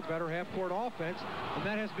played the better half-court offense, and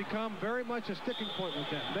that has become very much a sticking point with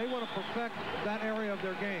them. They want to perfect that area of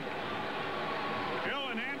their game. Hill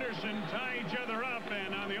and Anderson tie each other up,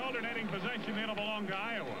 and on the alternating possession, it'll belong to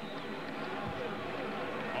Iowa.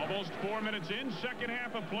 Almost 4 minutes in, second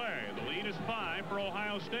half of play. The lead is 5 for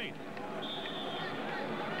Ohio State.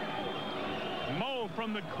 Moe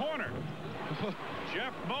from the corner.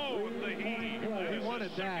 Jeff Moe with the heave. He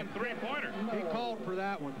wanted that. 3-pointer. He called for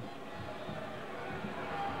that one.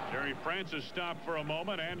 Gerry Francis stopped for a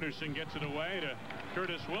moment. Anderson gets it away to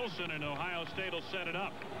Curtis Wilson, and Ohio State will set it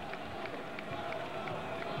up.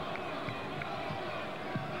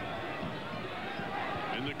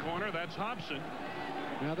 In the corner, that's Hobson.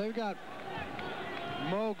 Now they've got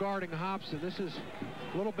Moe guarding Hobson. This is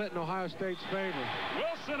a little bit in Ohio State's favor.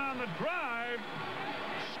 Wilson on the drive.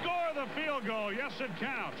 Score the field goal. Yes, it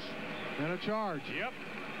counts. And a charge. Yep.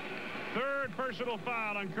 3rd personal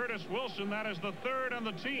foul on Curtis Wilson. That is the 3rd on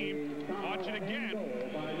the team. Watch it again.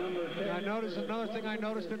 I noticed another thing I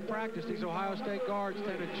noticed in practice. These Ohio State guards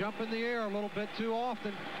tend to jump in the air a little bit too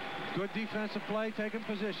often. Good defensive play, taking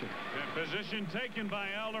position. And position taken by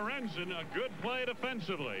Al Lorenzen. A good play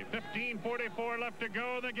defensively. 15:44 left to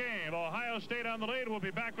go in the game. Ohio State on the lead. We'll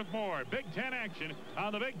be back with more Big Ten action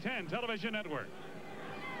on the Big Ten Television Network.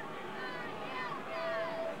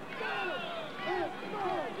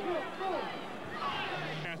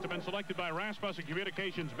 Has been selected by Rasmussen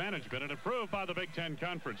Communications Management and approved by the Big Ten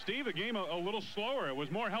Conference. Steve, the game a little slower. It was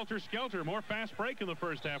more helter-skelter, more fast break in the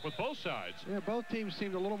first half with both sides. Yeah, both teams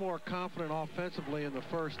seemed a little more confident offensively in the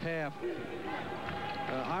first half.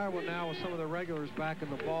 Iowa now with some of the regulars back in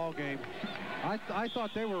the ball game. I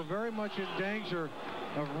thought they were very much in danger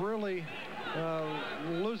of really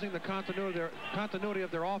losing the continuity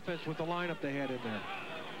of their offense with the lineup they had in there.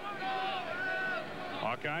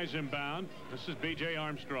 Hawkeyes inbound. This is B.J.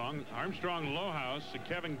 Armstrong. Armstrong, Lohaus,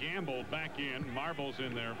 Kevin Gamble back in. Marble's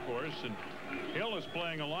in there, of course. And Hill is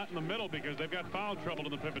playing a lot in the middle because they've got foul trouble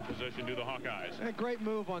in the pivot position due to the Hawkeyes. And a great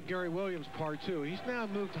move on Gary Williams' part, too. He's now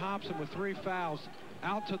moved Hobson with 3 fouls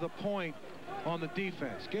out to the point on the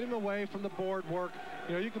defense. Get him away from the board work.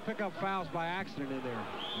 You know, you can pick up fouls by accident in there.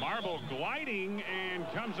 Marble gliding and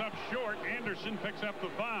comes up short. Anderson picks up the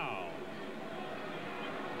foul.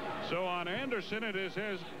 So on Anderson, it is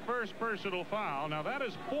his first personal foul. Now that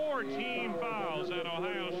is 4 team fouls at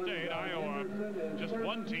Ohio State. Iowa just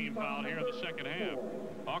 1 team foul here in the second half.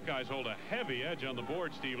 Hawkeyes hold a heavy edge on the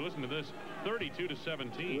board, Steve. Listen to this,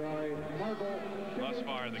 32-17 thus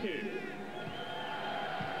far in the game.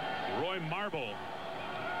 Roy Marble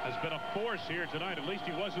has been a force here tonight. At least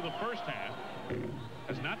he was in the first half.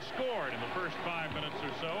 Has not scored in the first 5 minutes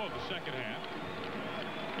or so of the second half.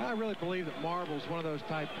 I really believe that Marble's one of those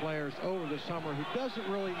type players over the summer who doesn't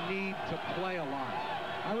really need to play a lot.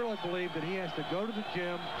 I really believe that he has to go to the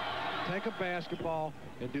gym, take a basketball,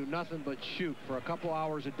 and do nothing but shoot for a couple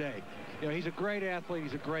hours a day. You know, he's a great athlete.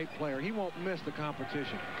 He's a great player. He won't miss the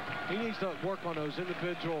competition. He needs to work on those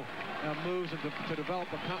individual moves and to develop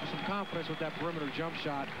some confidence with that perimeter jump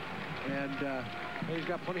shot. And he's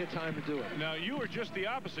got plenty of time to do it. Now, you were just the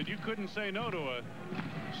opposite. You couldn't say no to a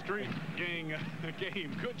street gang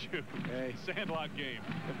game, could you? Hey. Sandlot game.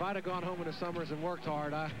 If I'd have gone home in the summers and worked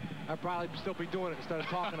hard, I'd probably still be doing it instead of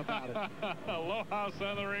talking about it. Lohaus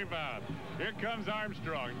on the rebound. Here comes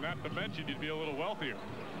Armstrong. Not to mention you'd be a little wealthier.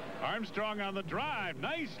 Armstrong on the drive.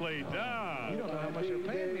 Nicely done. You don't know how much you're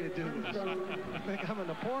paying me to do this. You think I'm in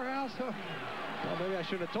the poorhouse? Well, maybe I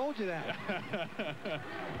shouldn't have told you that.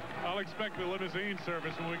 I'll expect the limousine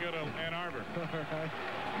service when we go to Ann Arbor. All right.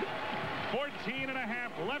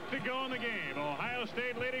 14.5 left to go in the game. Ohio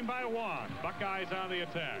State leading by 1. Buckeyes on the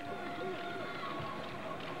attack.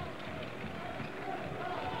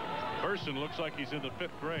 Burson looks like he's in the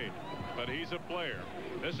 5th grade, but he's a player.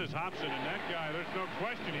 This is Hobson, and that guy, there's no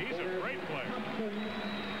question, he's a great player.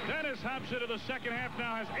 Dennis Hobson in the second half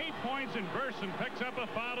now has 8 points, and Burson picks up a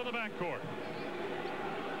foul to the backcourt.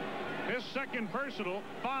 His second personal,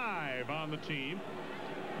 5 on the team.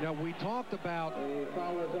 Now, we talked about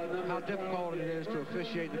how difficult it is to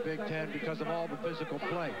officiate in the Big Ten because of all the physical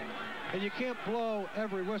play. And you can't blow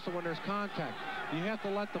every whistle when there's contact. You have to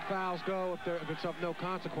let the fouls go if it's of no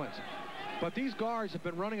consequence. But these guards have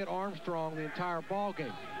been running at Armstrong the entire ball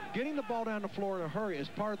game. Getting the ball down the floor in a hurry is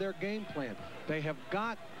part of their game plan. They have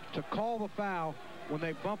got to call the foul when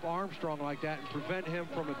they bump Armstrong like that and prevent him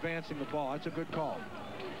from advancing the ball. That's a good call.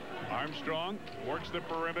 Armstrong works the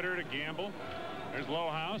perimeter to Gamble. There's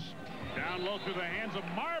Lohaus. Down low through the hands of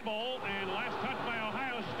Marble, and last touch by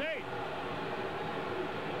Ohio State.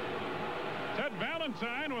 Ted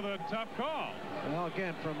Valentine with a tough call. Well,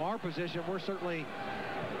 again, from our position,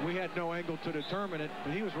 we had no angle to determine it,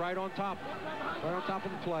 but he was right on top of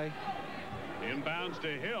the play. Inbounds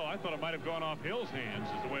to Hill. I thought it might have gone off Hill's hands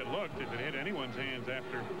is the way it looked. If it hit anyone's hands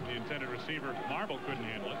after the intended receiver, Marble couldn't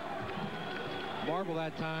handle it. Marble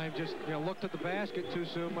that time just looked at the basket too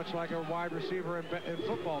soon, much like a wide receiver in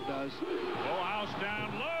football does. Lohaus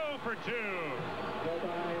down low for 2.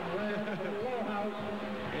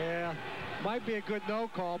 Yeah, might be a good no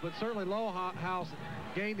call, but certainly Lohaus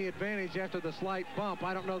gained the advantage after the slight bump.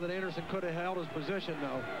 I don't know that Anderson could have held his position,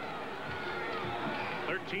 though.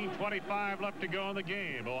 13:25 left to go in the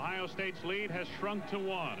game. Ohio State's lead has shrunk to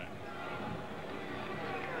 1.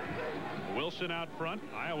 Wilson out front.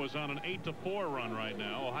 Iowa's on an 8-4 run right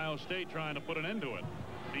now. Ohio State trying to put an end to it.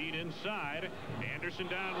 Feed inside. Anderson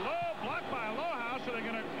down low. Blocked by Lohaus. Are they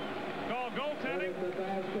going to call goaltending?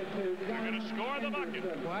 They're going to score the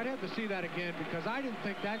bucket. Well, I'd have to see that again because I didn't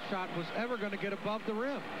think that shot was ever going to get above the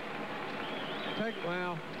rim.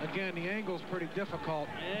 Well, again, the angle's pretty difficult.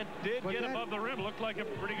 It did get above the rim. Looked like a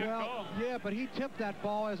pretty good call. Yeah, but he tipped that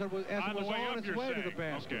ball as it was on its way to the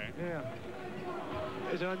basket. Okay. Yeah.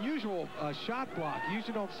 It's an unusual shot block. You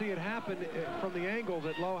usually don't see it happen from the angle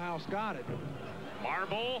that Lohaus got it.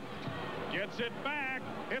 Marble gets it back.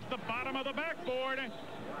 Hits the bottom of the backboard.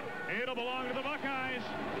 It'll belong to the Buckeyes.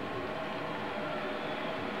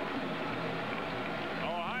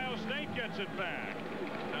 Ohio State gets it back.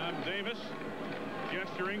 Tom Davis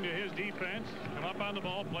gesturing to his defense. Come up on the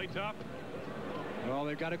ball, play tough. Well,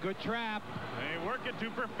 they've got a good trap. They work it to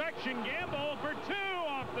perfection. Gamble for 2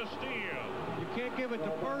 off the steal. You can't give it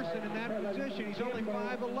to Burson in that position. He's only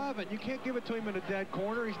 5'11". You can't give it to him in a dead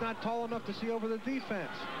corner. He's not tall enough to see over the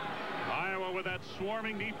defense. Iowa with that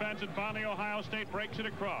swarming defense, and finally Ohio State breaks it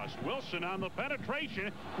across. Wilson on the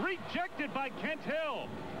penetration, rejected by Kent Hill.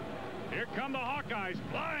 Here come the Hawkeyes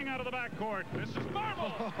flying out of the backcourt. This is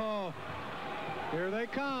Marble. Oh, here they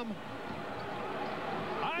come.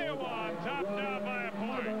 Iowa on top now by a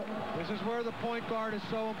point. This is where the point guard is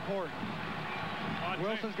so important.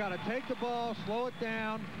 Wilson's got to take the ball, slow it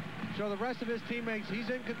down, show the rest of his teammates he's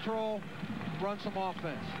in control, run some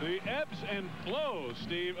offense. The ebbs and flows,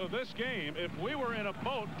 Steve, of this game. If we were in a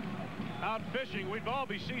boat out fishing, we'd all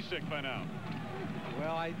be seasick by now.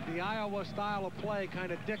 Well, the Iowa style of play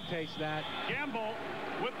kind of dictates that. Gamble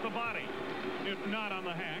with the body, if not on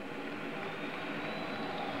the hack.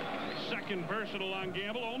 Second personal on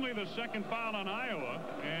Gamble, only the second foul on Iowa,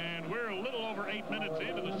 and we're a little over 8 minutes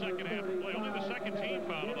into the second half of play. Only the second team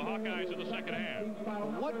foul of the Hawkeyes in the second half.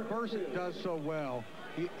 What Burson does so well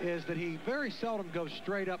is that he very seldom goes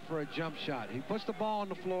straight up for a jump shot. He puts the ball on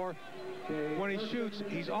the floor. When he shoots,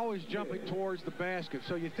 he's always jumping towards the basket.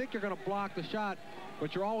 So you think you're going to block the shot,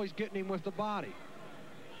 but you're always getting him with the body.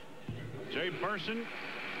 Jay Burson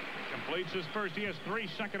completes his first. He has 3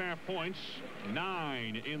 second-half points,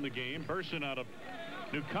 9 in the game. Burson out of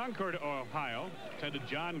New Concord, Ohio, attended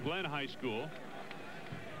John Glenn High School.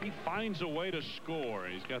 He finds a way to score.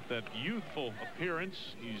 He's got that youthful appearance.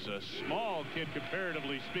 He's a small kid,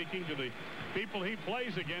 comparatively speaking, to the people he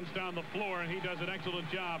plays against on the floor, and he does an excellent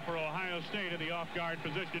job for Ohio State in the off-guard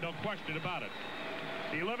position, no question about it.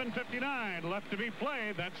 11:59 left to be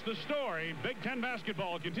played. That's the story. Big Ten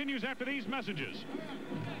basketball continues after these messages.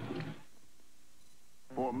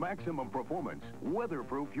 For maximum performance,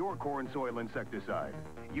 weatherproof your corn soil insecticide.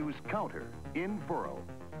 Use Counter in furrow.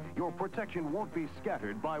 Your protection won't be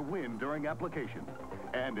scattered by wind during application.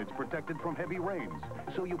 And it's protected from heavy rains,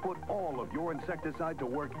 so you put all of your insecticide to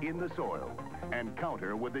work in the soil. And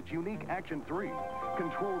Counter, with its unique Action 3,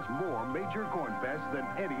 controls more major corn pests than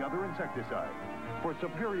any other insecticide. For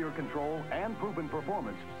superior control and proven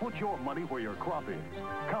performance, put your money where your crop is.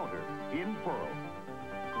 Counter in furrow.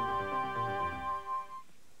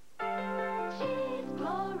 Cheese,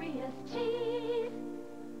 glorious cheese.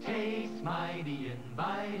 Tastes mighty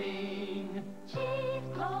inviting. Cheese,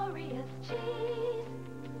 glorious cheese.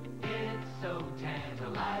 It's so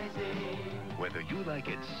tantalizing. Whether you like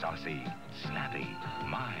it saucy, snappy,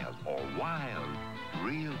 mild, or wild,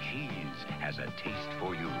 real cheese has a taste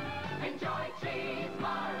for you. Enjoy cheese,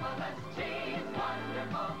 marvelous cheese,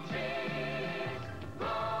 wonderful cheese,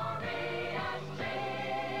 glorious cheese.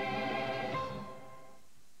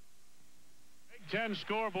 Big Ten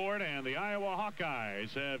scoreboard, and the Iowa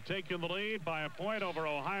Hawkeyes have taken the lead by a point over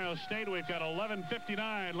Ohio State. We've got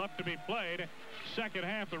 11:59 left to be played. Second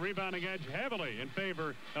half, the rebounding edge heavily in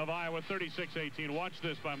favor of Iowa, 36-18. Watch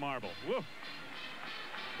this by Marble. Woo.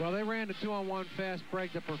 Well, they ran the 2-on-1 fast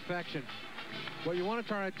break to perfection. What you want to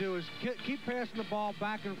try to do is keep passing the ball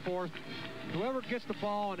back and forth. Whoever gets the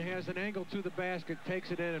ball and has an angle to the basket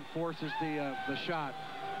takes it in and forces the shot.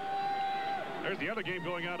 There's the other game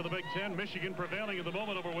going out of the Big Ten. Michigan prevailing at the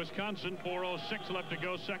moment over Wisconsin. 4:06 left to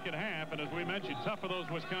go, second half. And as we mentioned, tough for those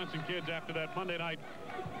Wisconsin kids after that Monday night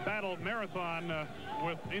battle marathon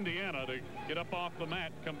with Indiana to get up off the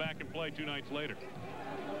mat, come back and play 2 nights later.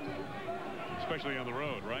 Especially on the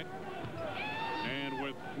road, right? And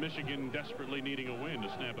with Michigan desperately needing a win to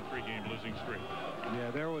snap a 3-game losing streak.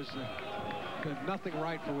 Yeah, there was nothing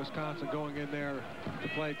right for Wisconsin going in there to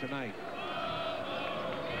play tonight.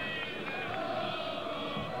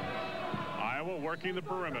 Iowa working the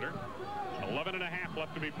perimeter. 11.5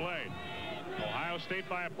 left to be played. Ohio State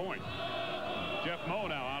by a point. Jeff Moe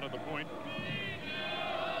now out of the point.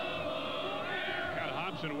 Got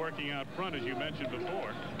Hobson working out front, as you mentioned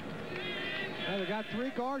before. Well, they got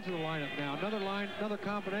 3 guards in the lineup now. Another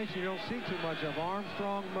combination you don't see too much of.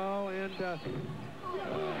 Armstrong, Moe, and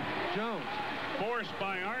Jones. Forced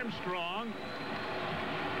by Armstrong.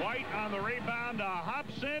 White on the rebound to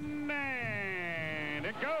Hobson, and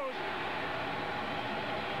it goes.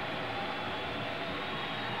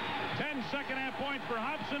 10 second-half points for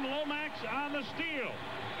Hobson. Lomax on the steal.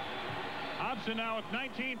 Hobson now with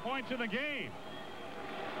 19 points in the game.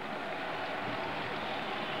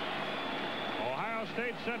 Ohio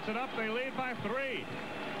State sets it up. They lead by 3.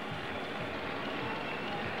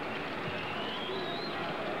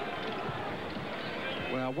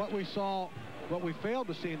 Well, what we failed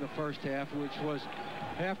to see in the first half, which was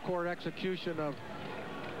half-court execution of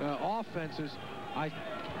offenses,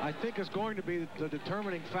 I think is going to be the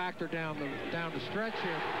determining factor down the stretch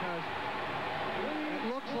here, because it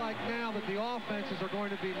looks like now that the offenses are going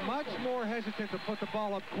to be much more hesitant to put the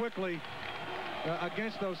ball up quickly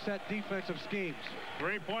against those set defensive schemes.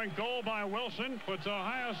 3-point goal by Wilson puts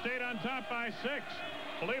Ohio State on top by 6.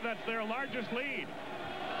 I believe that's their largest lead.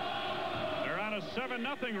 They're on a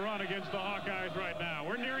 7-0 run against the Hawkeyes right now.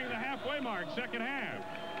 We're nearing the halfway mark, second half.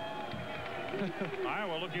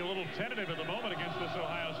 Iowa looking a little tentative at the moment against this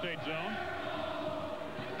Ohio State zone.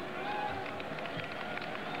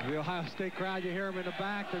 The Ohio State crowd, you hear them in the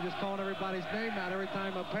back. They're just calling everybody's name out every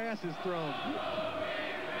time a pass is thrown.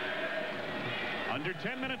 Under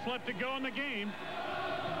 10 minutes left to go in the game.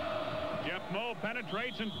 Jeff Moe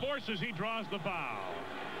penetrates and forces. He draws the foul.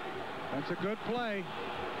 That's a good play.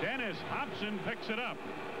 Dennis Hobson picks it up.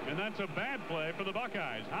 And that's a bad play for the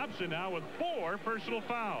Buckeyes. Hobson now with 4 personal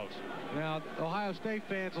fouls. Now, Ohio State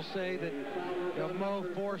fans will say that Moe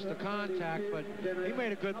forced the contact, but he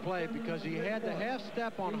made a good play because he had the half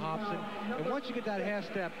step on Hobson. And once you get that half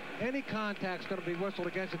step, any contact's going to be whistled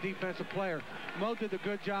against a defensive player. Moe did a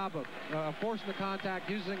good job of forcing the contact,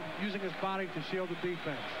 using his body to shield the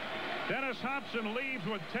defense. Dennis Hobson leads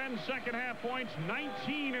with 10 second half points,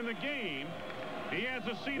 19 in the game. He has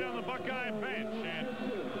a seat on the Buckeye bench, and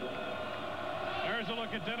there's a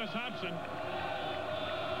look at Dennis Hobson.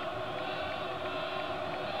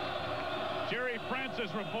 Jerry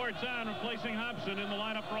Francis reports on replacing Hobson in the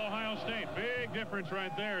lineup for Ohio State. Big difference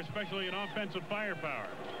right there, especially in offensive firepower.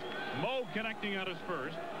 Moe connecting on his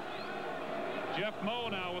first. Jeff Moe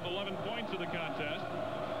now with 11 points in the contest.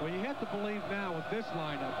 Well, you have to believe now with this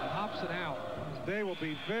lineup, and Hobson out, they will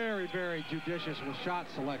be very, very judicious with shot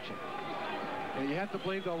selection. And you have to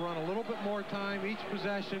believe they'll run a little bit more time each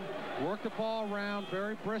possession, work the ball around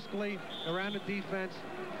very briskly around the defense,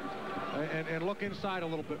 and look inside a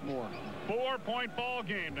little bit more. 4-point ball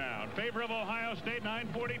game now in favor of Ohio State.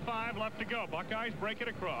 9:45 left to go. Buckeyes break it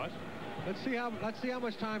across. Let's see how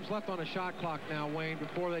much time's left on the shot clock now, Wayne,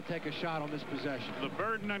 before they take a shot on this possession. The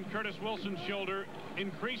burden on Curtis Wilson's shoulder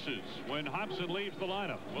increases when Hobson leaves the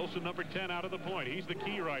lineup. Wilson, number 10, out of the point. He's the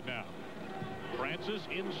key right now. Francis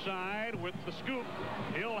inside with the scoop.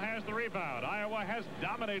 Hill has the rebound. Iowa has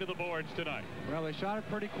dominated the boards tonight. Well, they shot it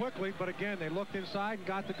pretty quickly, but again, they looked inside and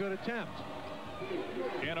got the good attempt.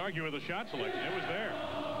 Can't argue with the shot selection. It was there.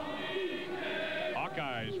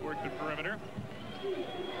 Hawkeyes work the perimeter.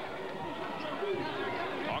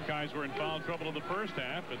 Hawkeyes were in foul trouble in the first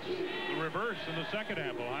half. It's the reverse in the second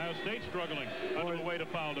half. Ohio State struggling under the weight of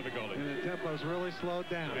foul difficulty. And the tempo's really slowed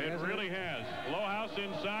down. It really has. Lohaus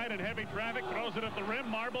inside and heavy traffic, throws it at the rim.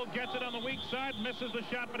 Marble gets it on the weak side, misses the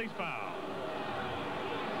shot, but he's fouled.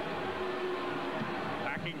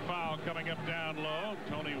 Backing foul coming up down low.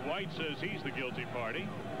 Tony White says he's the guilty party.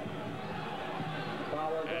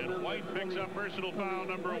 And White picks up personal foul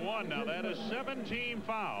number 1. Now that is 17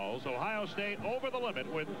 fouls. Ohio State over the limit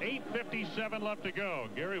with 8:57 left to go.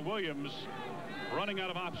 Gary Williams running out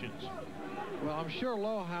of options. Well, I'm sure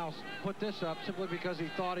Lohaus put this up simply because he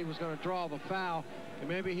thought he was going to draw the foul, and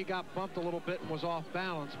maybe he got bumped a little bit and was off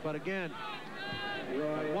balance. But again,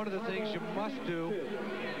 one of the things you must do,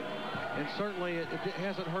 and certainly it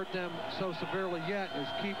hasn't hurt them so severely yet, is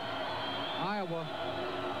keep Iowa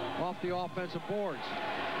off the offensive boards.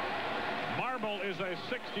 Marble is a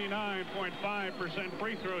 69.5%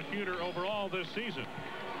 free throw shooter overall this season.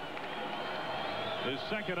 His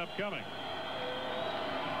second upcoming.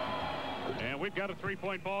 And we've got a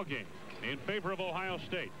 3-point ball game in favor of Ohio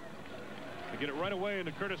State. They get it right away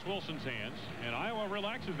into Curtis Wilson's hands, and Iowa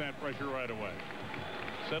relaxes that pressure right away.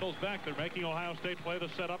 Settles back. They're making Ohio State play the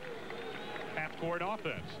setup half-court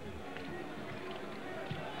offense.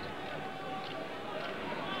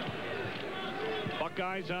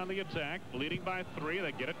 Buckeyes on the attack, leading by 3.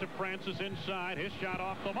 They get it to Francis inside. His shot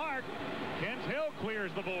off the mark. Kent Hill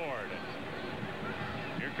clears the board.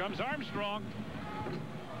 Here comes Armstrong.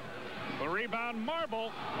 The rebound,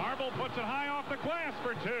 Marble. Marble puts it high off the glass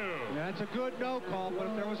for 2. Yeah, that's a good no call, but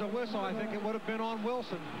if there was a whistle, I think it would have been on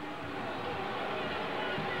Wilson.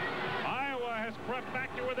 Iowa has crept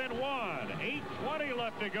back to within 1. 8:20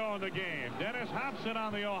 left to go in the game. Dennis Hobson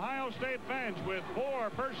on the Ohio State bench with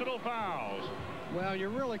 4 personal fouls. Well, you're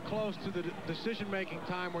really close to the decision-making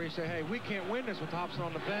time where you say, hey, we can't win this with Hobson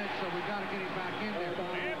on the bench, so we've got to get him back in there.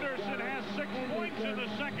 Anderson has 6 points in the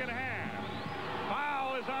second half.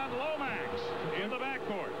 Foul is on Lomax in the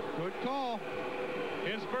backcourt. Good call.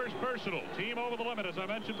 His first personal. Team over the limit, as I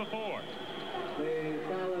mentioned before.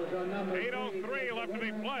 8:03 left to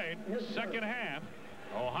be played. Second half.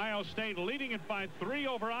 Ohio State leading it by 3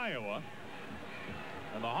 over Iowa.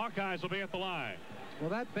 And the Hawkeyes will be at the line. Well,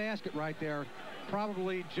 that basket right there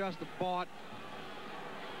probably just bought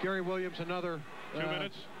Gary Williams another 2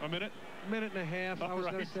 minutes, a minute? Minute and a half. I was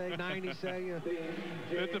going to say 90 seconds.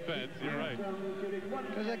 It depends. You're right.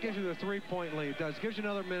 Because that gives you the 3-point lead. It does. Gives you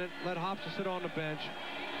another minute. Let Hobson sit on the bench.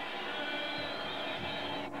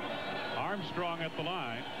 Armstrong at the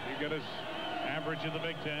line. He got his average in the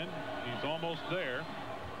Big Ten. He's almost there.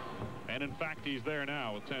 And in fact, he's there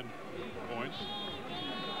now with 10 points.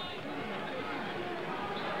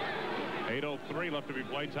 8:03 left to be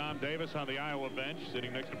played. Tom Davis on the Iowa bench,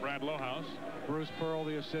 sitting next to Brad Lohaus. Bruce Pearl,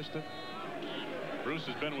 the assistant. Bruce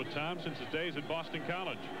has been with Tom since his days at Boston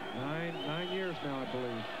College. Nine years now, I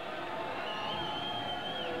believe.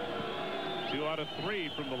 2 out of 3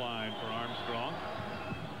 from the line for Armstrong.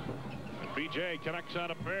 And BJ connects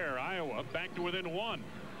on a pair. Iowa back to within 1.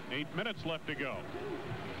 8 minutes left to go.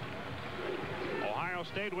 Ohio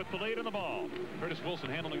State with the lead in the ball. Curtis Wilson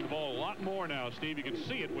handling the ball a lot more now, Steve. You can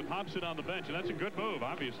see it with Hobson on the bench, and that's a good move,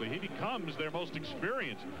 obviously. He becomes their most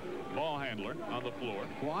experienced ball handler on the floor.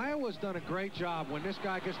 Well, Iowa's done a great job when this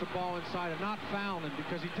guy gets the ball inside and not fouling,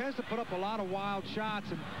 because he tends to put up a lot of wild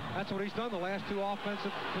shots, and that's what he's done the last 2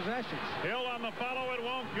 offensive possessions. Hill on the follow. It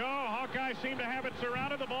won't go. Hawkeyes seem to have it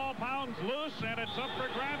surrounded. The ball pounds loose, and it's up for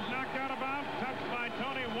grabs. Knocked out of bounds. Touched by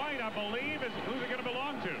Tony White, I believe. Who's it going to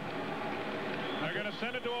belong to? They're going to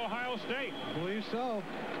send it to Ohio State. I believe so.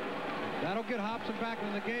 That'll get Hobson back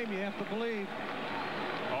in the game, you have to believe.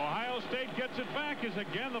 Ohio State gets it back as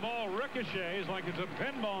again the ball ricochets like it's a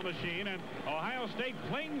pinball machine, and Ohio State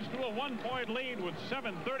clings to a 1-point lead with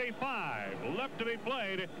 7:35 left to be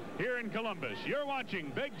played here in Columbus. You're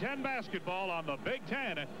watching Big Ten basketball on the Big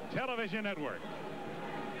Ten Television Network.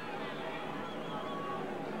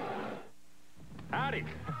 Howdy.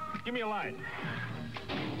 Give me a light.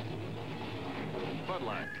 Bud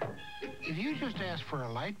Light. If you just ask for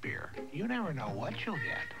a light beer, you never know what you'll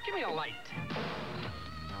get. Give me a light.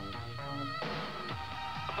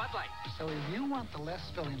 A Bud Light. So if you want the less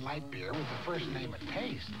filling light beer with the first name and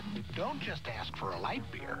taste, don't just ask for a light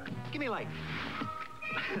beer. Give me a light.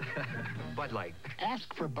 Bud Light.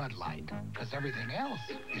 Ask for Bud Light, because everything else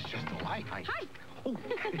is just a light. Hi. Oh.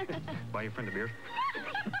 Buy your friend a beer.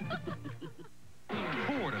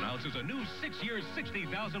 Ford announces a new 6-year,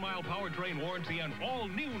 60,000-mile powertrain warranty on all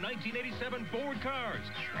new 1987 Ford cars.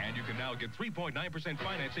 And you can now get 3.9%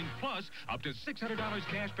 financing plus up to $600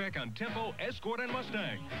 cash back on Tempo, Escort, and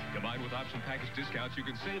Mustang. Combined with option package discounts, you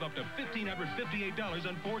can save up to $1,558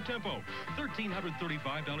 on Ford Tempo,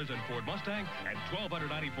 $1,335 on Ford Mustang, and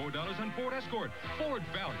 $1,294 on Ford Escort. Ford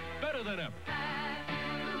value, better than ever.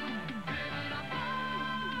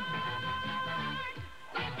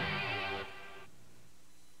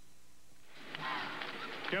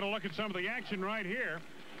 Get a look at some of the action right here.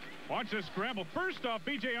 Watch this scramble. First off,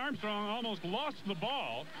 B.J. Armstrong almost lost the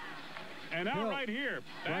ball. And now right here,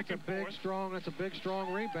 back and forth. That's a big,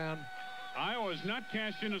 strong rebound. Iowa's not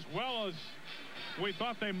cashed in as well as we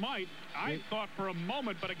thought they might. I thought for a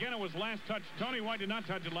moment, but again, it was last touch. Tony White did not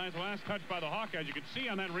touch it last touch by the Hawkeyes. You could see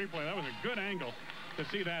on that replay, that was a good angle to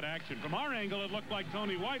see that action. From our angle, it looked like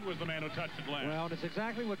Tony White was the man who touched it last. Well, it's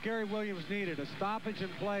exactly what Gary Williams needed, a stoppage in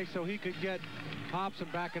play so he could get Hobson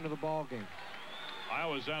back into the ball game.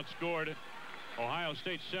 Iowa's outscored Ohio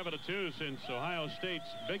State 7-2 since Ohio State's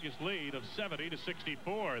biggest lead of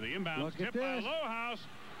 70-64. The inbound tip by Lohaus.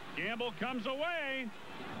 Gamble comes away.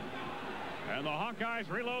 And the Hawkeyes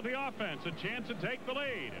reload the offense. A chance to take the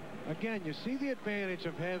lead. Again, you see the advantage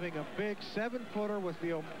of having a big 7-footer with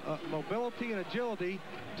the mobility and agility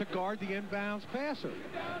to guard the inbounds passer.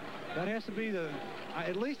 That has to be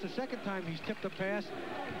at least the second time he's tipped a pass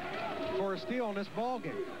for a steal in this ball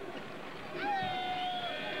game.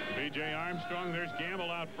 B.J. Armstrong, there's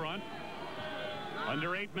Gamble out front.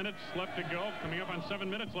 Under 8 minutes left to go. Coming up on 7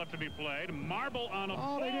 minutes left to be played. Marble on a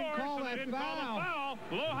floor. They didn't call so that they didn't foul. call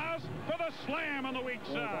the foul. Lohaus for the slam on the weak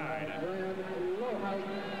side.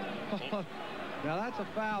 Now that's a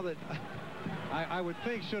foul that I would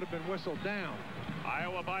think should have been whistled down.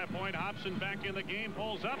 Iowa by a point. Hobson back in the game.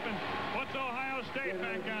 Pulls up and puts Ohio State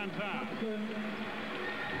back on top.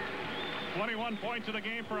 21 points in the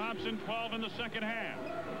game for Hobson. 12 in the second half.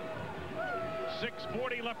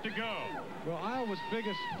 6:40 left to go. Well, Iowa's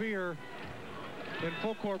biggest fear in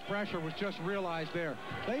full court pressure was just realized there.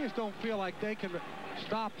 They just don't feel like they can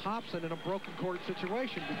stop Hobson in a broken court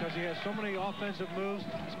situation because he has so many offensive moves,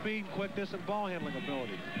 speed, quickness, and ball handling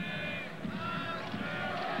ability.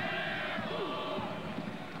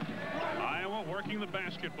 Iowa working the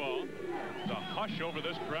basketball. There's a hush over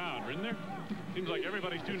this crowd, isn't there? Seems like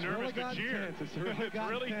everybody's too nervous to cheer. It's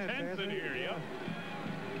really tense in here, yeah.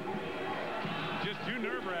 Just too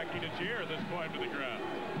nerve-wracking to cheer at this point for the crowd.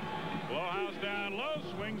 Lohaus down low,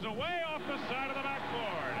 swings away off the side of the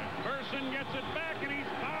backboard. Burson gets it back, and he's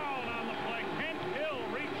fouled on the play. Kent Hill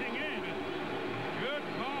reaching in. Good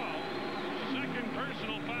call. Second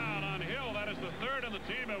personal foul on Hill. That is the the third on the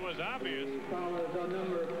team, it was obvious.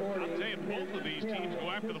 I'll tell you, both of these teams go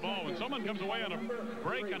after the ball. When someone comes away on a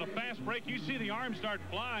break, on a fast break, you see the arms start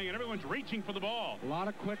flying, and everyone's reaching for the ball. A lot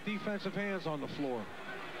of quick defensive hands on the floor.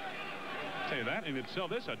 I'll tell you, that in itself,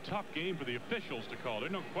 this is a tough game for the officials to call.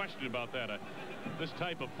 There's no question about that. This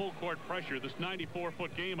type of full court pressure, this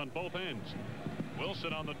 94-foot game on both ends.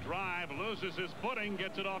 Wilson on the drive, loses his footing,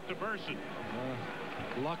 gets it off to Burson.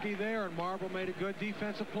 Lucky there, and Marble made a good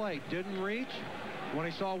defensive play. Didn't reach. When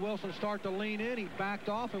he saw Wilson start to lean in, he backed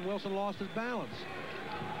off, and Wilson lost his balance.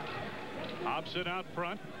 Hobson out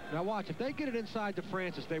front. Now watch, if they get it inside to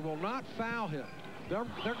Francis, they will not foul him.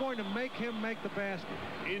 They're going to make him make the basket.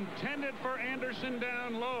 Intended for Anderson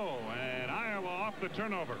down low, and Iowa off the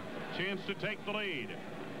turnover. Chance to take the lead.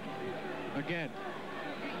 Again,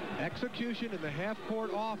 execution in the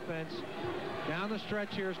half-court offense down the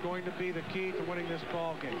stretch here is going to be the key to winning this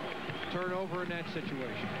ball game. Turnover in that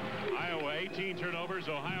situation. Iowa 18 turnovers.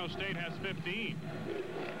 Ohio State has 15.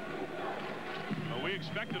 Well, we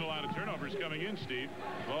expected a lot of turnovers coming in, Steve.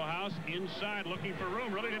 Lohaus inside looking for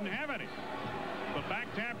room. Really didn't have any. The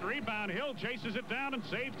back-tapped rebound. Hill chases it down and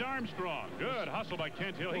saves to Armstrong. Good hustle by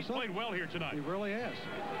Kent Hill. He's played well here tonight. He really has.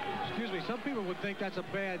 Excuse me, some people would think that's a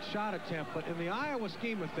bad shot attempt, but in the Iowa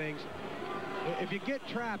scheme of things, if you get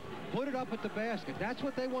trapped, put it up at the basket. That's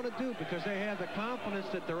what they want to do because they have the confidence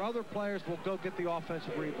that their other players will go get the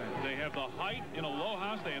offensive rebound. They have the height in a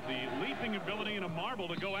Lohaus. They have the leaping ability in a Marble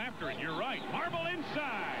to go after it. You're right. Marble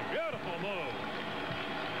inside. Beautiful move.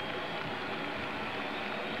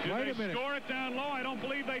 Did they score it down low? I don't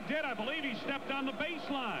believe they did. I believe he stepped on the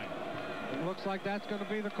baseline. It looks like that's going to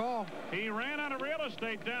be the call. He ran out of real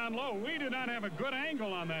estate down low. We did not have a good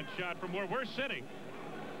angle on that shot from where we're sitting.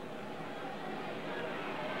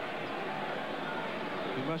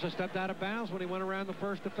 He must have stepped out of bounds when he went around the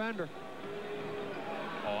first defender.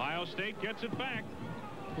 Ohio State gets it back.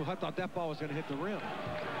 Well, I thought that ball was going to hit the rim.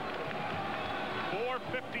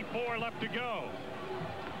 4:54 left to go.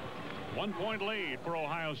 1-point lead for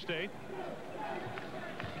Ohio State.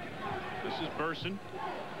 This is Burson.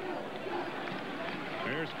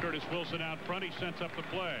 There's Curtis Wilson out front. He sets up the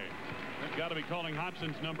play. They've got to be calling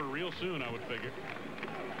Hobson's number real soon, I would figure.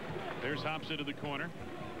 There's Hobson to the corner.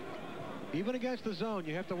 Even against the zone,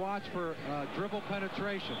 you have to watch for dribble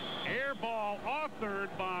penetration. Air ball authored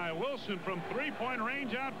by Wilson from three-point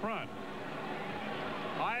range out front.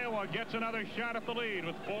 Iowa gets another shot at the lead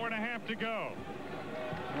with 4.5 to go.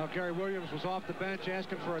 Well, Gary Williams was off the bench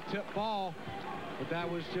asking for a tip ball, but that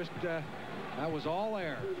was just, that was all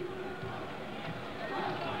air.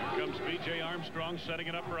 Here comes B.J. Armstrong setting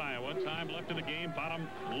it up for Iowa. Time left in the game, bottom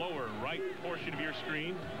lower right portion of your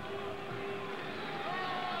screen.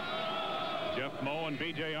 Jeff Moe and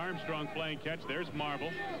B.J. Armstrong playing catch. There's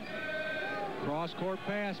Marble. Cross-court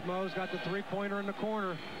pass. Moe's got the three-pointer in the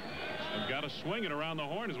corner. They've got to swing it around the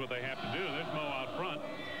horn is what they have to do. There's Moe out front.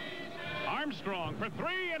 Armstrong for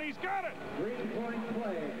three, and he's got it. 3-point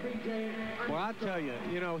play. B.J. Well, I tell you,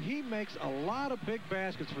 he makes a lot of big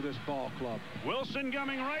baskets for this ball club. Wilson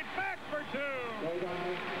coming right back for two.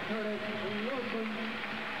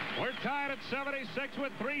 We're tied at 76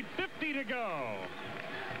 with 3:50 to go.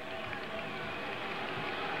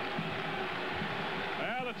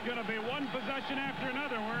 Well, it's going to be one possession after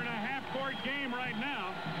another. We're in a half-court game right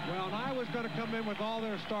now. Well, and Iowa's going to come in with all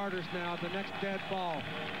their starters now at the next dead ball.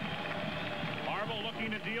 Marble looking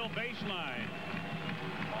to deal baseline.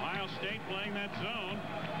 Ohio State playing that zone.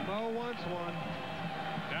 Moe wants one.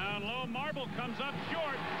 Down low, Marble comes up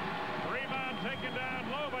short. Rebound taken down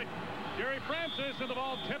low by Jerry Francis, and the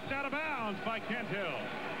ball tipped out of bounds by Kent Hill.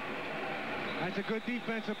 That's a good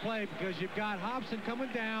defensive play because you've got Hobson coming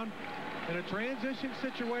down in a transition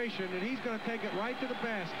situation, and he's going to take it right to the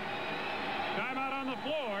basket. Timeout on the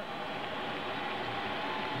floor.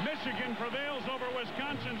 Michigan prevails over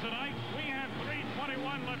Wisconsin tonight. We have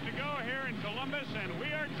 3:21 left to go here in Columbus, and we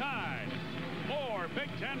are tied. More Big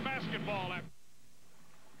Ten basketball.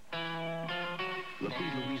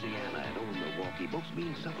 Lafitte, Louisiana and Old Milwaukee both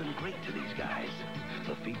mean something great to these guys.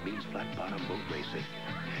 Lafitte means flat-bottom boat racing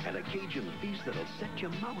and a Cajun feast that'll set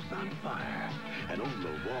your mouth on fire. And Old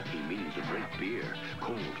Milwaukee means a great beer,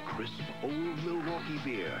 cold, crisp Old Milwaukee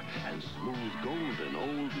beer and smooth, golden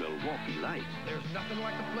Old Milwaukee Light. There's nothing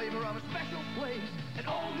like the flavor of a special place, an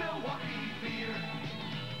Old Milwaukee beer.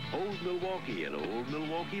 Old Milwaukee and Old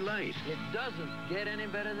Milwaukee Light. It doesn't get any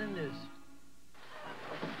better than this.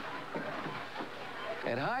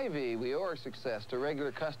 At Hy-Vee, we owe our success to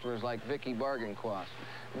regular customers like Vicky Bargain Quast.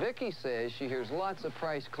 Vicky says she hears lots of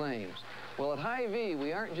price claims. Well, at Hy-Vee,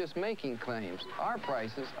 we aren't just making claims. Our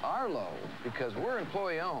prices are low. Because we're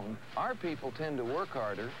employee-owned, our people tend to work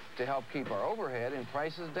harder to help keep our overhead and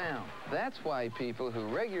prices down. That's why people who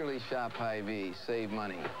regularly shop Hy-Vee save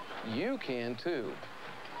money. You can, too.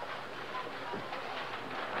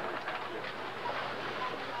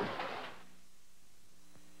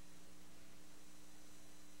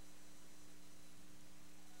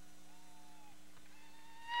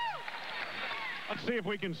 Let's see if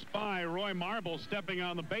we can spy Roy Marble stepping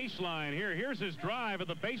on the baseline here. Here's his drive at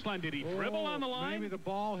the baseline. Did he dribble on the line? Maybe the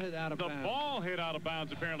ball hit out of bounds. The ball hit out of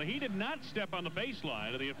bounds, apparently. He did not step on the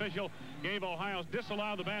baseline. The official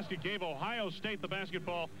disallowed the basket, gave Ohio State the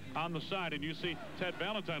basketball on the side. And you see Ted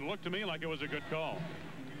Valentine looked to me like it was a good call.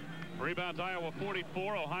 Rebounds Iowa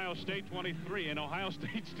 44, Ohio State 23, and Ohio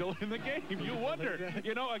State still in the game. You wonder,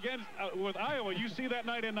 you know, against with Iowa, you see that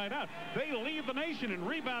night in, night out. They lead the nation in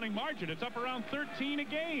rebounding margin. It's up around 13 a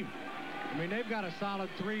game. I mean, they've got a solid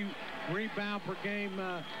 3 rebound per game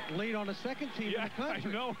lead on the second team in the country.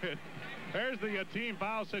 I know it. There's the team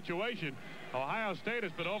foul situation. Ohio State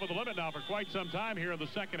has been over the limit now for quite some time here in the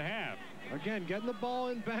second half. Again, getting the ball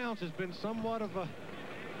in bounds has been somewhat of a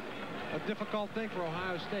difficult thing for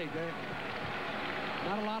Ohio State.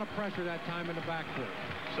 Not a lot of pressure that time in the backcourt.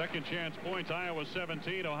 Second chance points, Iowa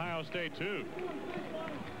 17, Ohio State 2.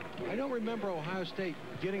 I don't remember Ohio State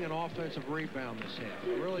getting an offensive rebound this half.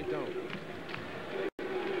 I really don't.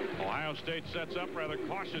 Ohio State sets up rather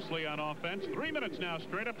cautiously on offense. 3 minutes now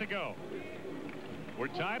straight up to go. We're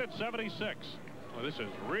tied at 76. Well, this has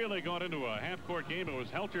really gone into a half-court game. It was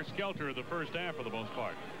helter-skelter the first half for the most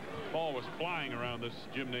part. Ball was flying around this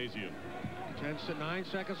gymnasium. 9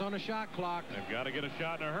 seconds on the shot clock. They've got to get a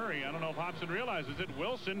shot in a hurry. I don't know if Hobson realizes it.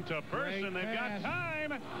 Wilson to Burson. They've got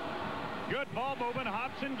time. Good ball movement.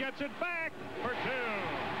 Hobson gets it back for 2.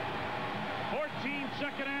 14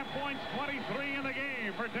 second half points, 23 in the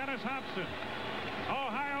game for Dennis Hobson.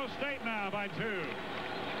 Ohio State now by 2.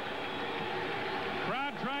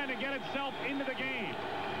 Crowd trying to get itself into the game.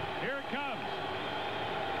 Here it comes.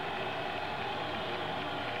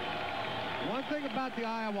 One thing about the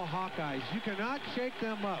Iowa Hawkeyes, you cannot shake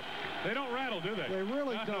them up. They don't rattle, do they? They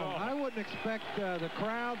really Not don't. I wouldn't expect the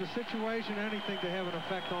crowd, the situation, anything to have an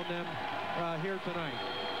effect on them here tonight.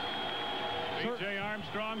 B.J.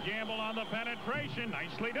 Armstrong, gamble on the penetration.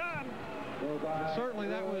 Nicely done. Certainly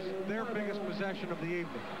that was their biggest possession of the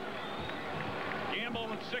evening. Gamble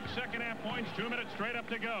with 6 second half points, 2 minutes straight up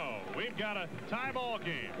to go. We've got a tie ball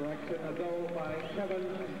game. Correction, a goal by Kevin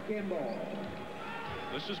Gamble.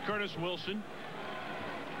 This is Curtis Wilson.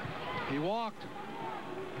 He walked.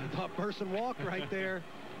 I thought Burson walked right there.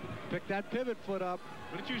 Picked that pivot foot up.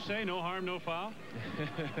 What did you say? No harm, no foul?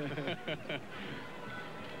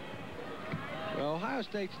 Well, Ohio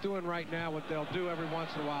State's doing right now what they'll do every once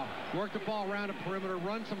in a while. Work the ball around the perimeter,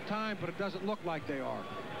 run some time, but it doesn't look like they are.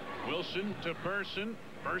 Wilson to Burson.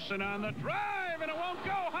 Burson on the drive, and it won't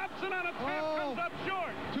go. Hobson on a tap, comes up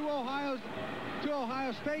short. Two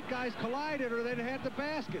Ohio State guys collided, or they'd had the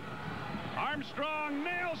basket. Armstrong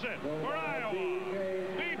nails it for Iowa.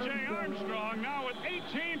 B.J. Armstrong now with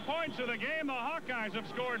 18 points of the game. The Hawkeyes have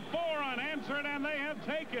scored 4 unanswered, and they have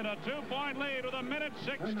taken a 2-point lead with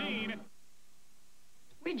 1:16.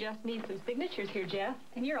 We just need some signatures here, Jeff,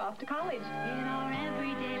 and you're off to college. In our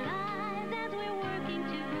everyday lives, as we're working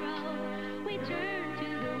to grow, we turn to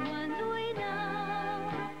the ones we know.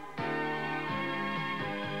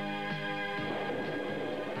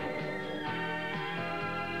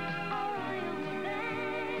 Our Iowa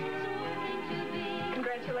Banks working to be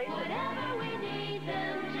Congratulations. whatever we need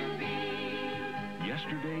them to be.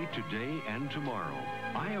 Yesterday, today, and tomorrow.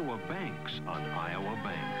 Iowa Banks on Iowa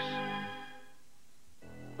Banks.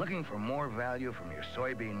 Looking for more value from your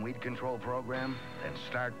soybean weed control program? Then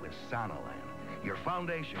start with Sonolan, your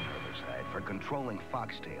foundation herbicide for controlling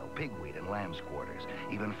foxtail, pigweed, and lamb's quarters,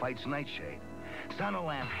 even fights nightshade.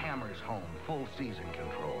 Sonolan hammers home full season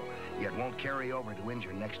control, yet won't carry over to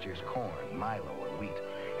injure next year's corn, milo, or wheat.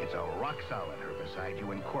 It's a rock-solid herbicide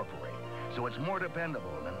you incorporate, so it's more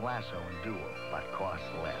dependable than Lasso and Duo, but costs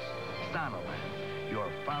less. Sonolan, your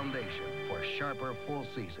foundation for sharper full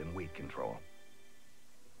season weed control.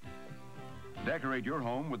 Decorate your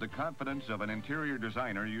home with the confidence of an interior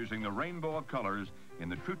designer using the rainbow of colors in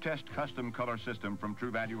the True Test custom color system from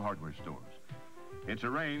True Value hardware stores. It's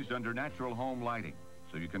arranged under natural home lighting,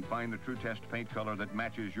 so you can find the True Test paint color that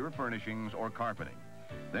matches your furnishings or carpeting.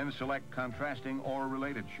 Then select contrasting or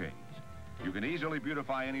related shades. You can easily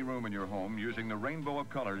beautify any room in your home using the rainbow of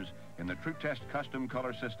colors in the True Test custom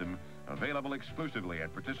color system, available exclusively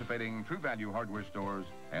at participating True Value hardware stores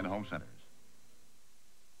and home centers.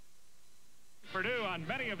 Purdue on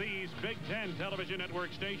many of these Big Ten television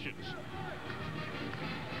network stations.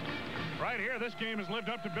 Right here, this game has lived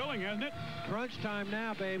up to billing, hasn't it? Crunch time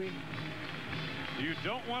now, baby. You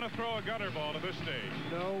don't want to throw a gutter ball to this stage.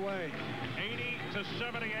 No way.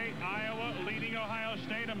 80-78, Iowa leading Ohio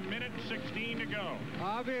State, 1:16 to go.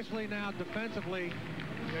 Obviously now, defensively,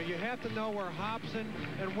 you have to know where Hobson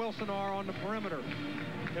and Wilson are on the perimeter.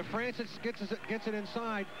 If Francis gets it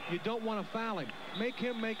inside, you don't want to foul him. Make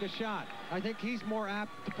him make a shot. I think he's more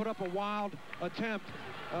apt to put up a wild attempt,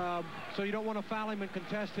 so you don't want to foul him and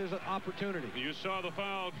contest his opportunity. You saw the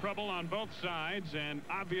foul trouble on both sides, and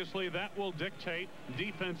obviously that will dictate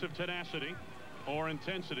defensive tenacity or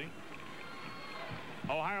intensity.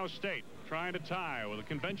 Ohio State trying to tie with a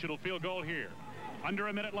conventional field goal here. Under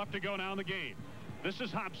a minute left to go now in the game. This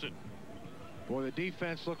is Hobson. Boy, the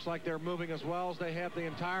defense looks like they're moving as well as they have the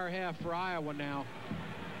entire half for Iowa now.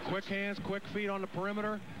 Quick hands, quick feet on the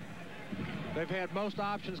perimeter. They've had most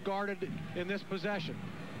options guarded in this possession.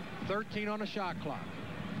 13 on the shot clock.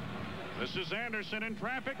 This is Anderson in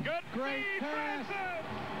traffic. Good. Great pass.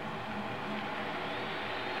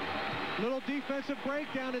 Little defensive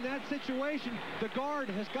breakdown in that situation. The guard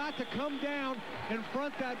has got to come down and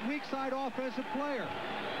front that weak side offensive player.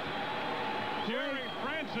 Gerry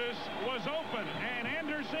Francis was open, and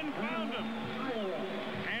Anderson found him.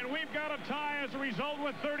 And we've got a tie as a result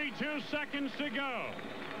with 32 seconds to go.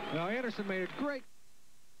 Now, Anderson made it great.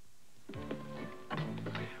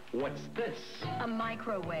 What's this? A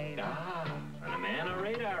microwave. Ah, an Amana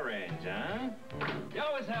radar range, huh? You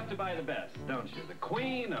always have to buy the best, don't you? The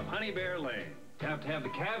queen of Honey Bear Lane. You have to have the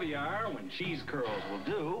caviar when cheese curls will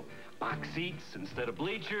do. Box seats instead of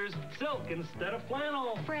bleachers. Silk instead of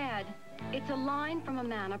flannel. Fred, it's a line from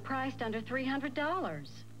Amana priced under $300.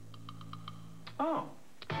 Oh.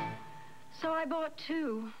 So I bought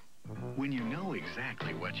two. When you know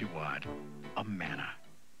exactly what you want, Amana.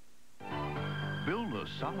 Build a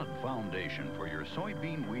solid foundation for your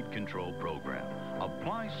soybean weed control program.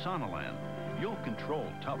 Apply Sonaland. You'll control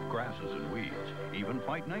tough grasses and weeds, even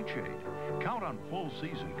fight nightshade. Count on full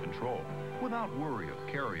season control without worry of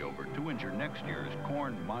carryover to injure next year's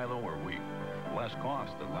corn, milo, or wheat. Less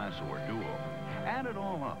cost than Lasso or Duo. Add it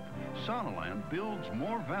all up. Sonaland builds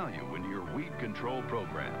more value into your weed control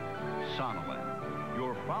program. Sonaland,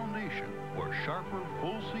 your foundation for sharper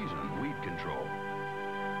full season weed control.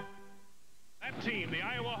 That team, the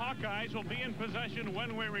Iowa Hawkeyes, will be in possession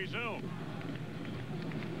when we resume.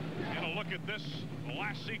 And a look at this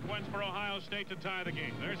last sequence for Ohio State to tie the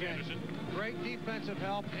game. There's Anderson. Great defensive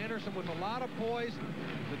help. Anderson with a lot of poise.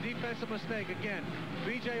 The defensive mistake, again,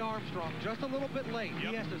 B.J. Armstrong just a little bit late.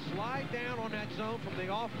 He has to slide down on that zone from the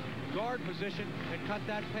off guard position and cut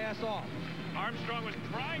that pass off. Armstrong was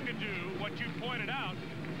trying to do what you pointed out,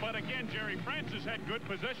 but again, Gerry Francis had good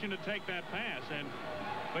position to take that pass, and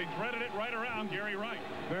they threaded it right around Gerry Wright.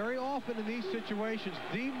 Very often in these situations,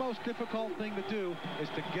 the most difficult thing to do is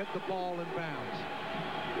to get the ball in bounds.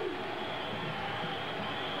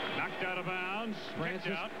 Knocked out of bounds.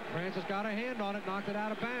 Francis got a hand on it, knocked it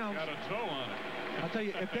out of bounds. Got a toe on it. I'll tell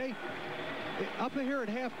you, if they, up here at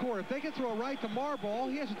half court, if they can throw a right to Marble, all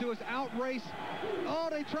he has to do is outrace. Oh,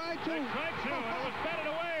 they tried to. They tried to, and it was batted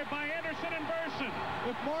away by Anderson and Burson.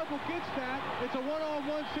 If Marble gets that, it's a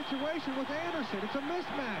one-on-one situation with Anderson. It's a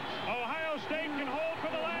mismatch. Ohio State can hold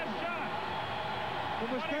for the last shot.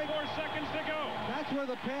 24 seconds to go. That's where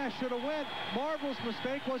the pass should have went. Marble's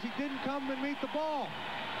mistake was he didn't come and meet the ball.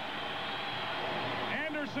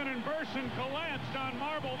 Anderson and Burson collapsed on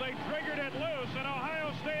Marble. They triggered it loose, and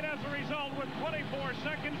Ohio State, as a result, with 24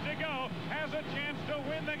 seconds to go, has a chance to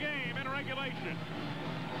win the game in regulation.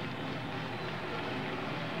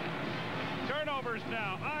 Turnovers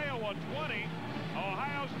now. Iowa 20,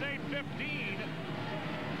 Ohio State 15.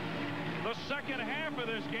 The second half of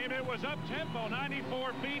this game, it was up-tempo,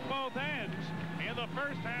 94 feet both ends. In the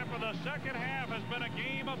first half of the second half has been a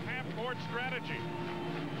game of half-court strategy.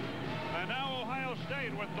 And now Ohio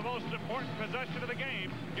State, with the most important possession of the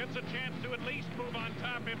game, gets a chance to at least move on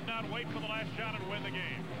top, if not wait for the last shot and win the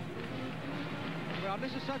game. Well,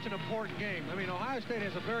 this is such an important game. I mean, Ohio State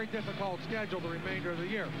has a very difficult schedule the remainder of the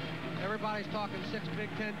year. Everybody's talking 6 Big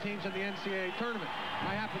Ten teams in the NCAA tournament.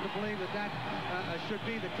 I happen to believe that should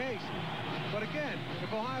be the case. But again,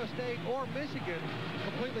 if Ohio State or Michigan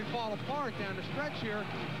completely fall apart down the stretch here,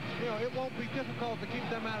 you know, it won't be difficult to keep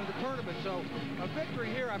them out of the tournament. So a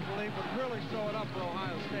victory here, I believe, would really sew it up for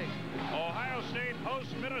Ohio State. Ohio State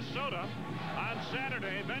hosts Minnesota on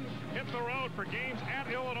Saturday, then hit the road for games at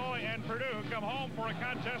Illinois and Purdue, come home for a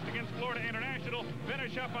contest against Florida International,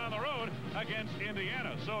 finish up on the road against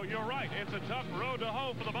Indiana. So you're right, it's a tough road to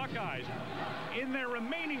hoe for the Buckeyes. In their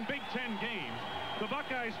remaining Big Ten games, the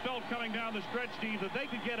Buckeyes felt coming down the stretch, Steve, that they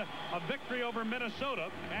could get a victory over Minnesota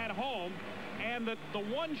at home, and that the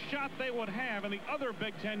one shot they would have in the other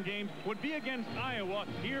Big Ten games would be against Iowa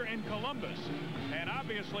here in Columbus. And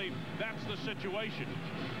obviously, that's the situation.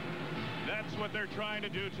 That's what they're trying to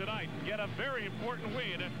do tonight. Get a very important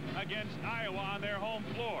win against Iowa on their home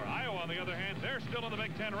floor. Iowa, on the other hand, they're still in the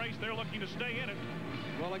Big Ten race. They're looking to stay in it.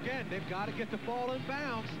 Well, again, they've got to get the ball in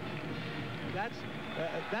bounds.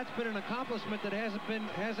 That's been an accomplishment that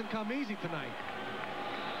hasn't come easy tonight.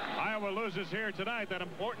 Iowa loses here tonight. That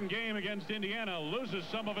important game against Indiana loses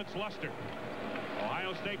some of its luster.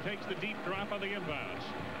 Ohio State takes the deep drop on the inbounds.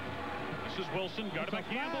 This is Wilson, guarded by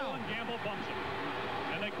Gamble, and Gamble bumps him.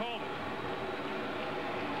 And they called it.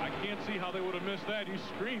 I can't see how they would have missed that. You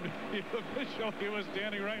screamed. The official, he was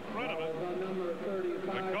standing right in front of it.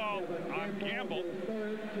 The call on Gamble.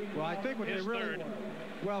 Well, I think what they really...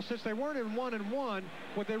 Well, since they weren't in 1-and-1,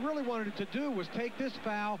 what they really wanted to do was take this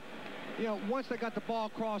foul, you know, once they got the ball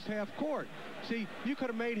across half court. See, you could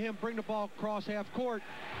have made him bring the ball across half court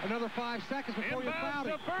another 5 seconds before you fouled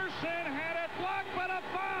him. Burson had it blocked, but a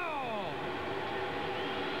foul!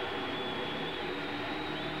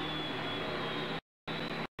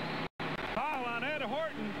 Foul on Ed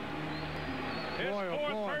Horton. His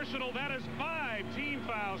fourth personal. That is 5 team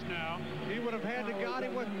fouls now. He would have had to foul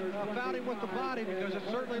him with the body, because it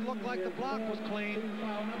certainly looked like the block was clean.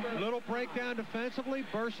 Little breakdown defensively.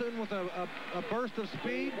 Burson with a burst of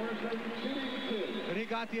speed, and he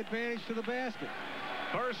got the advantage to the basket.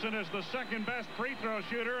 Burson is the second best free throw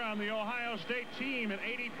shooter on the Ohio State team at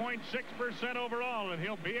 80.6% overall, and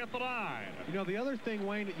he'll be at the line. You know, the other thing,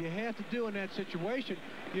 Wayne, that you have to do in that situation,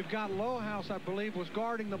 you've got Lohaus, I believe, was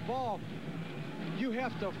guarding the ball. You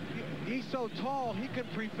have to, he's so tall, he can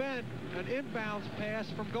prevent an inbounds pass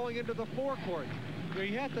from going into the forecourt.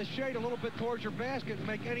 You have to shade a little bit towards your basket and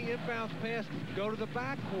make any inbounds pass go to the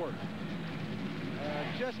backcourt.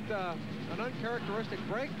 Just an uncharacteristic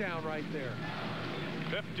breakdown right there.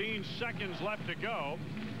 15 seconds left to go.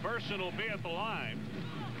 Burson will be at the line.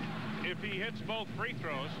 If he hits both free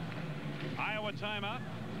throws, Iowa timeout,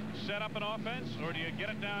 set up an offense, or do you get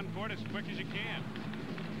it down court as quick as you can?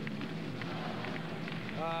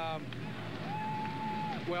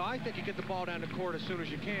 Well, I think you get the ball down the court as soon as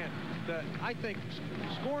you can. I think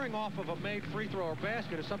scoring off of a made free throw or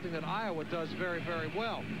basket is something that Iowa does very, very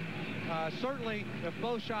well. Certainly, if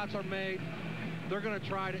both shots are made, they're going to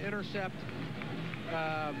try to intercept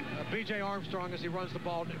B.J. Armstrong as he runs the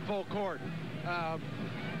ball full court.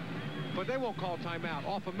 But they won't call timeout.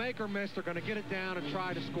 Off a make or miss, they're going to get it down and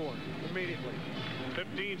try to score immediately.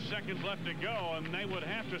 15 seconds left to go, and they would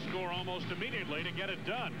have to score almost immediately to get it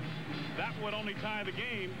done. That would only tie the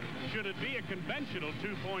game should it be a conventional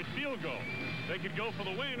 2-point field goal. They could go for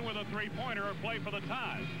the win with a 3-pointer or play for the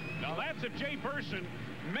tie. Now that's if Jay Burson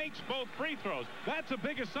makes both free throws. That's a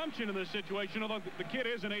big assumption in this situation, although the kid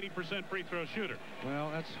is an 80% free throw shooter. Well,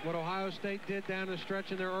 that's what Ohio State did down the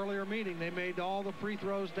stretch in their earlier meeting. They made all the free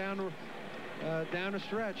throws down the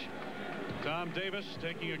stretch. Tom Davis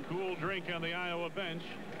taking a cool drink on the Iowa bench.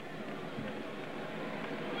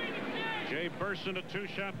 Jay Burson, a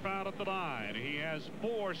 2-shot foul at the line. He has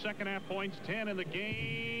 4 second-half points, 10 in the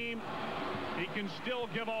game. He can still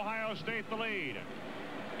give Ohio State the lead.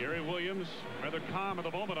 Gary Williams, rather calm at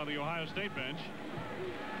the moment on the Ohio State bench.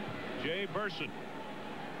 Jay Burson.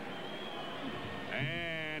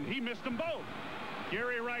 And he missed them both.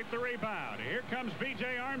 Gerry Wright the rebound. Here comes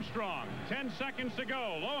B.J. Armstrong. 10 seconds to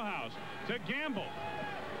go. Lohaus to Gamble.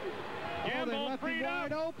 Gamble freed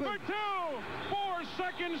up for 2. 4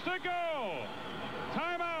 seconds to go.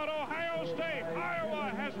 Timeout, Ohio State.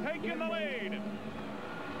 Iowa has taken the lead.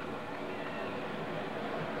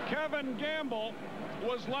 Kevin Gamble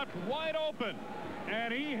was left wide open,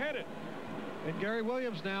 and he hit it. And Gary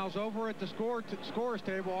Williams now is over at the scorer's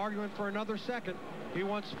table arguing for another second. He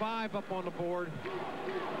wants 5 up on the board.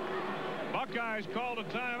 Buckeyes called a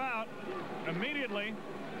timeout immediately.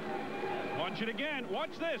 Watch it again.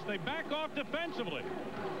 Watch this. They back off defensively.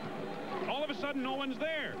 All of a sudden, no one's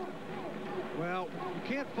there. Well, you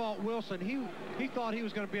can't fault Wilson. He thought he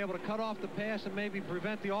was going to be able to cut off the pass and maybe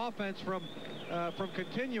prevent the offense from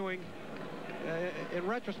continuing. In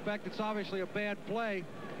retrospect, it's obviously a bad play.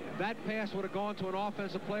 That pass would have gone to an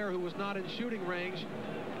offensive player who was not in shooting range.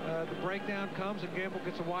 the breakdown comes and Gamble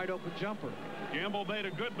gets a wide open jumper. Gamble made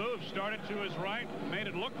a good move, started to his right, made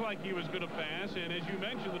it look like he was going to pass, and as you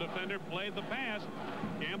mentioned, the defender played the pass.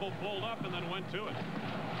 Gamble pulled up and then went to it.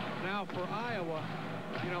 Now for Iowa,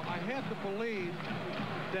 you know, I have to believe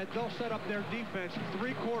that they'll set up their defense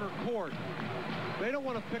three-quarter court. They don't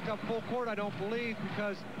want to pick up full court, I don't believe,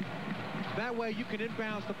 because that way you can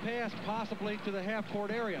inbounds the pass possibly to the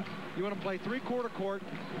half-court area. You want to play three-quarter court,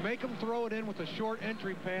 make them throw it in with a short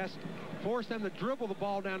entry pass, force them to dribble the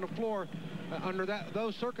ball down the floor. Under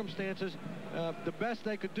those circumstances, the best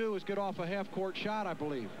they could do is get off a half-court shot, I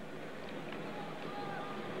believe.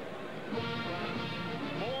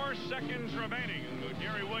 4 seconds remaining.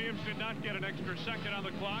 Gary Williams did not get an extra second on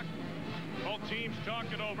the clock. Both teams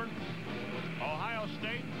talked it over. Ohio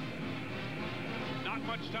State, not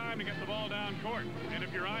much time to get the ball down court. And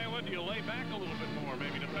if you're Iowa, do you lay back a little bit more,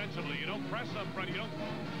 maybe defensively? You don't press up front. You don't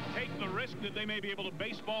take the risk that they may be able to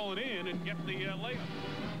baseball it in and get the layup.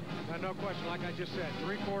 No question, like I just said,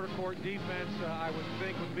 three-quarter court defense, I would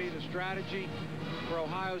think would be the strategy for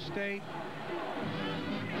Ohio State.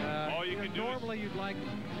 All you can do normally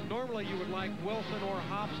you would like Wilson or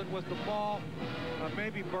Hobson with the ball,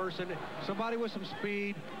 maybe Burson, somebody with some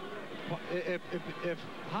speed. If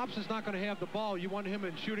Hobson's not going to have the ball, you want him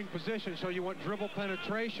in shooting position, so you want dribble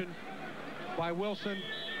penetration by Wilson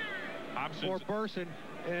or Burson,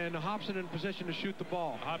 and Hobson in position to shoot the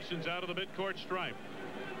ball. Hobson's out of the midcourt stripe.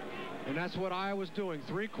 And that's what Iowa's doing,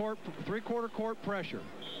 three-quarter court pressure.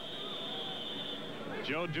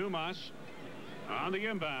 Joe Dumas on the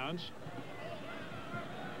inbounds.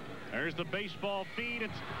 There's the baseball feed.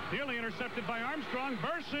 It's nearly intercepted by Armstrong.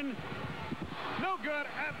 Burson, no good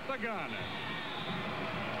at the gun.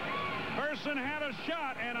 Burson had a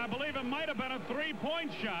shot, and I believe it might have been a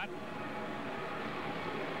three-point shot.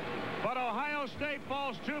 But Ohio State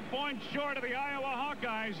falls 2 points short of the Iowa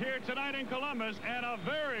Hawkeyes here tonight in Columbus, and a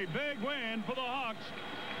very big win for the Hawks,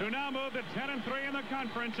 who now move to 10-3 in the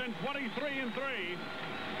conference and 23-3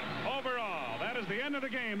 overall. That is the end of the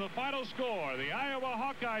game. The final score, the Iowa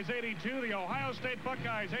Hawkeyes 82, the Ohio State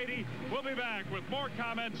Buckeyes 80. We'll be back with more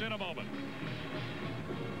comments in a moment.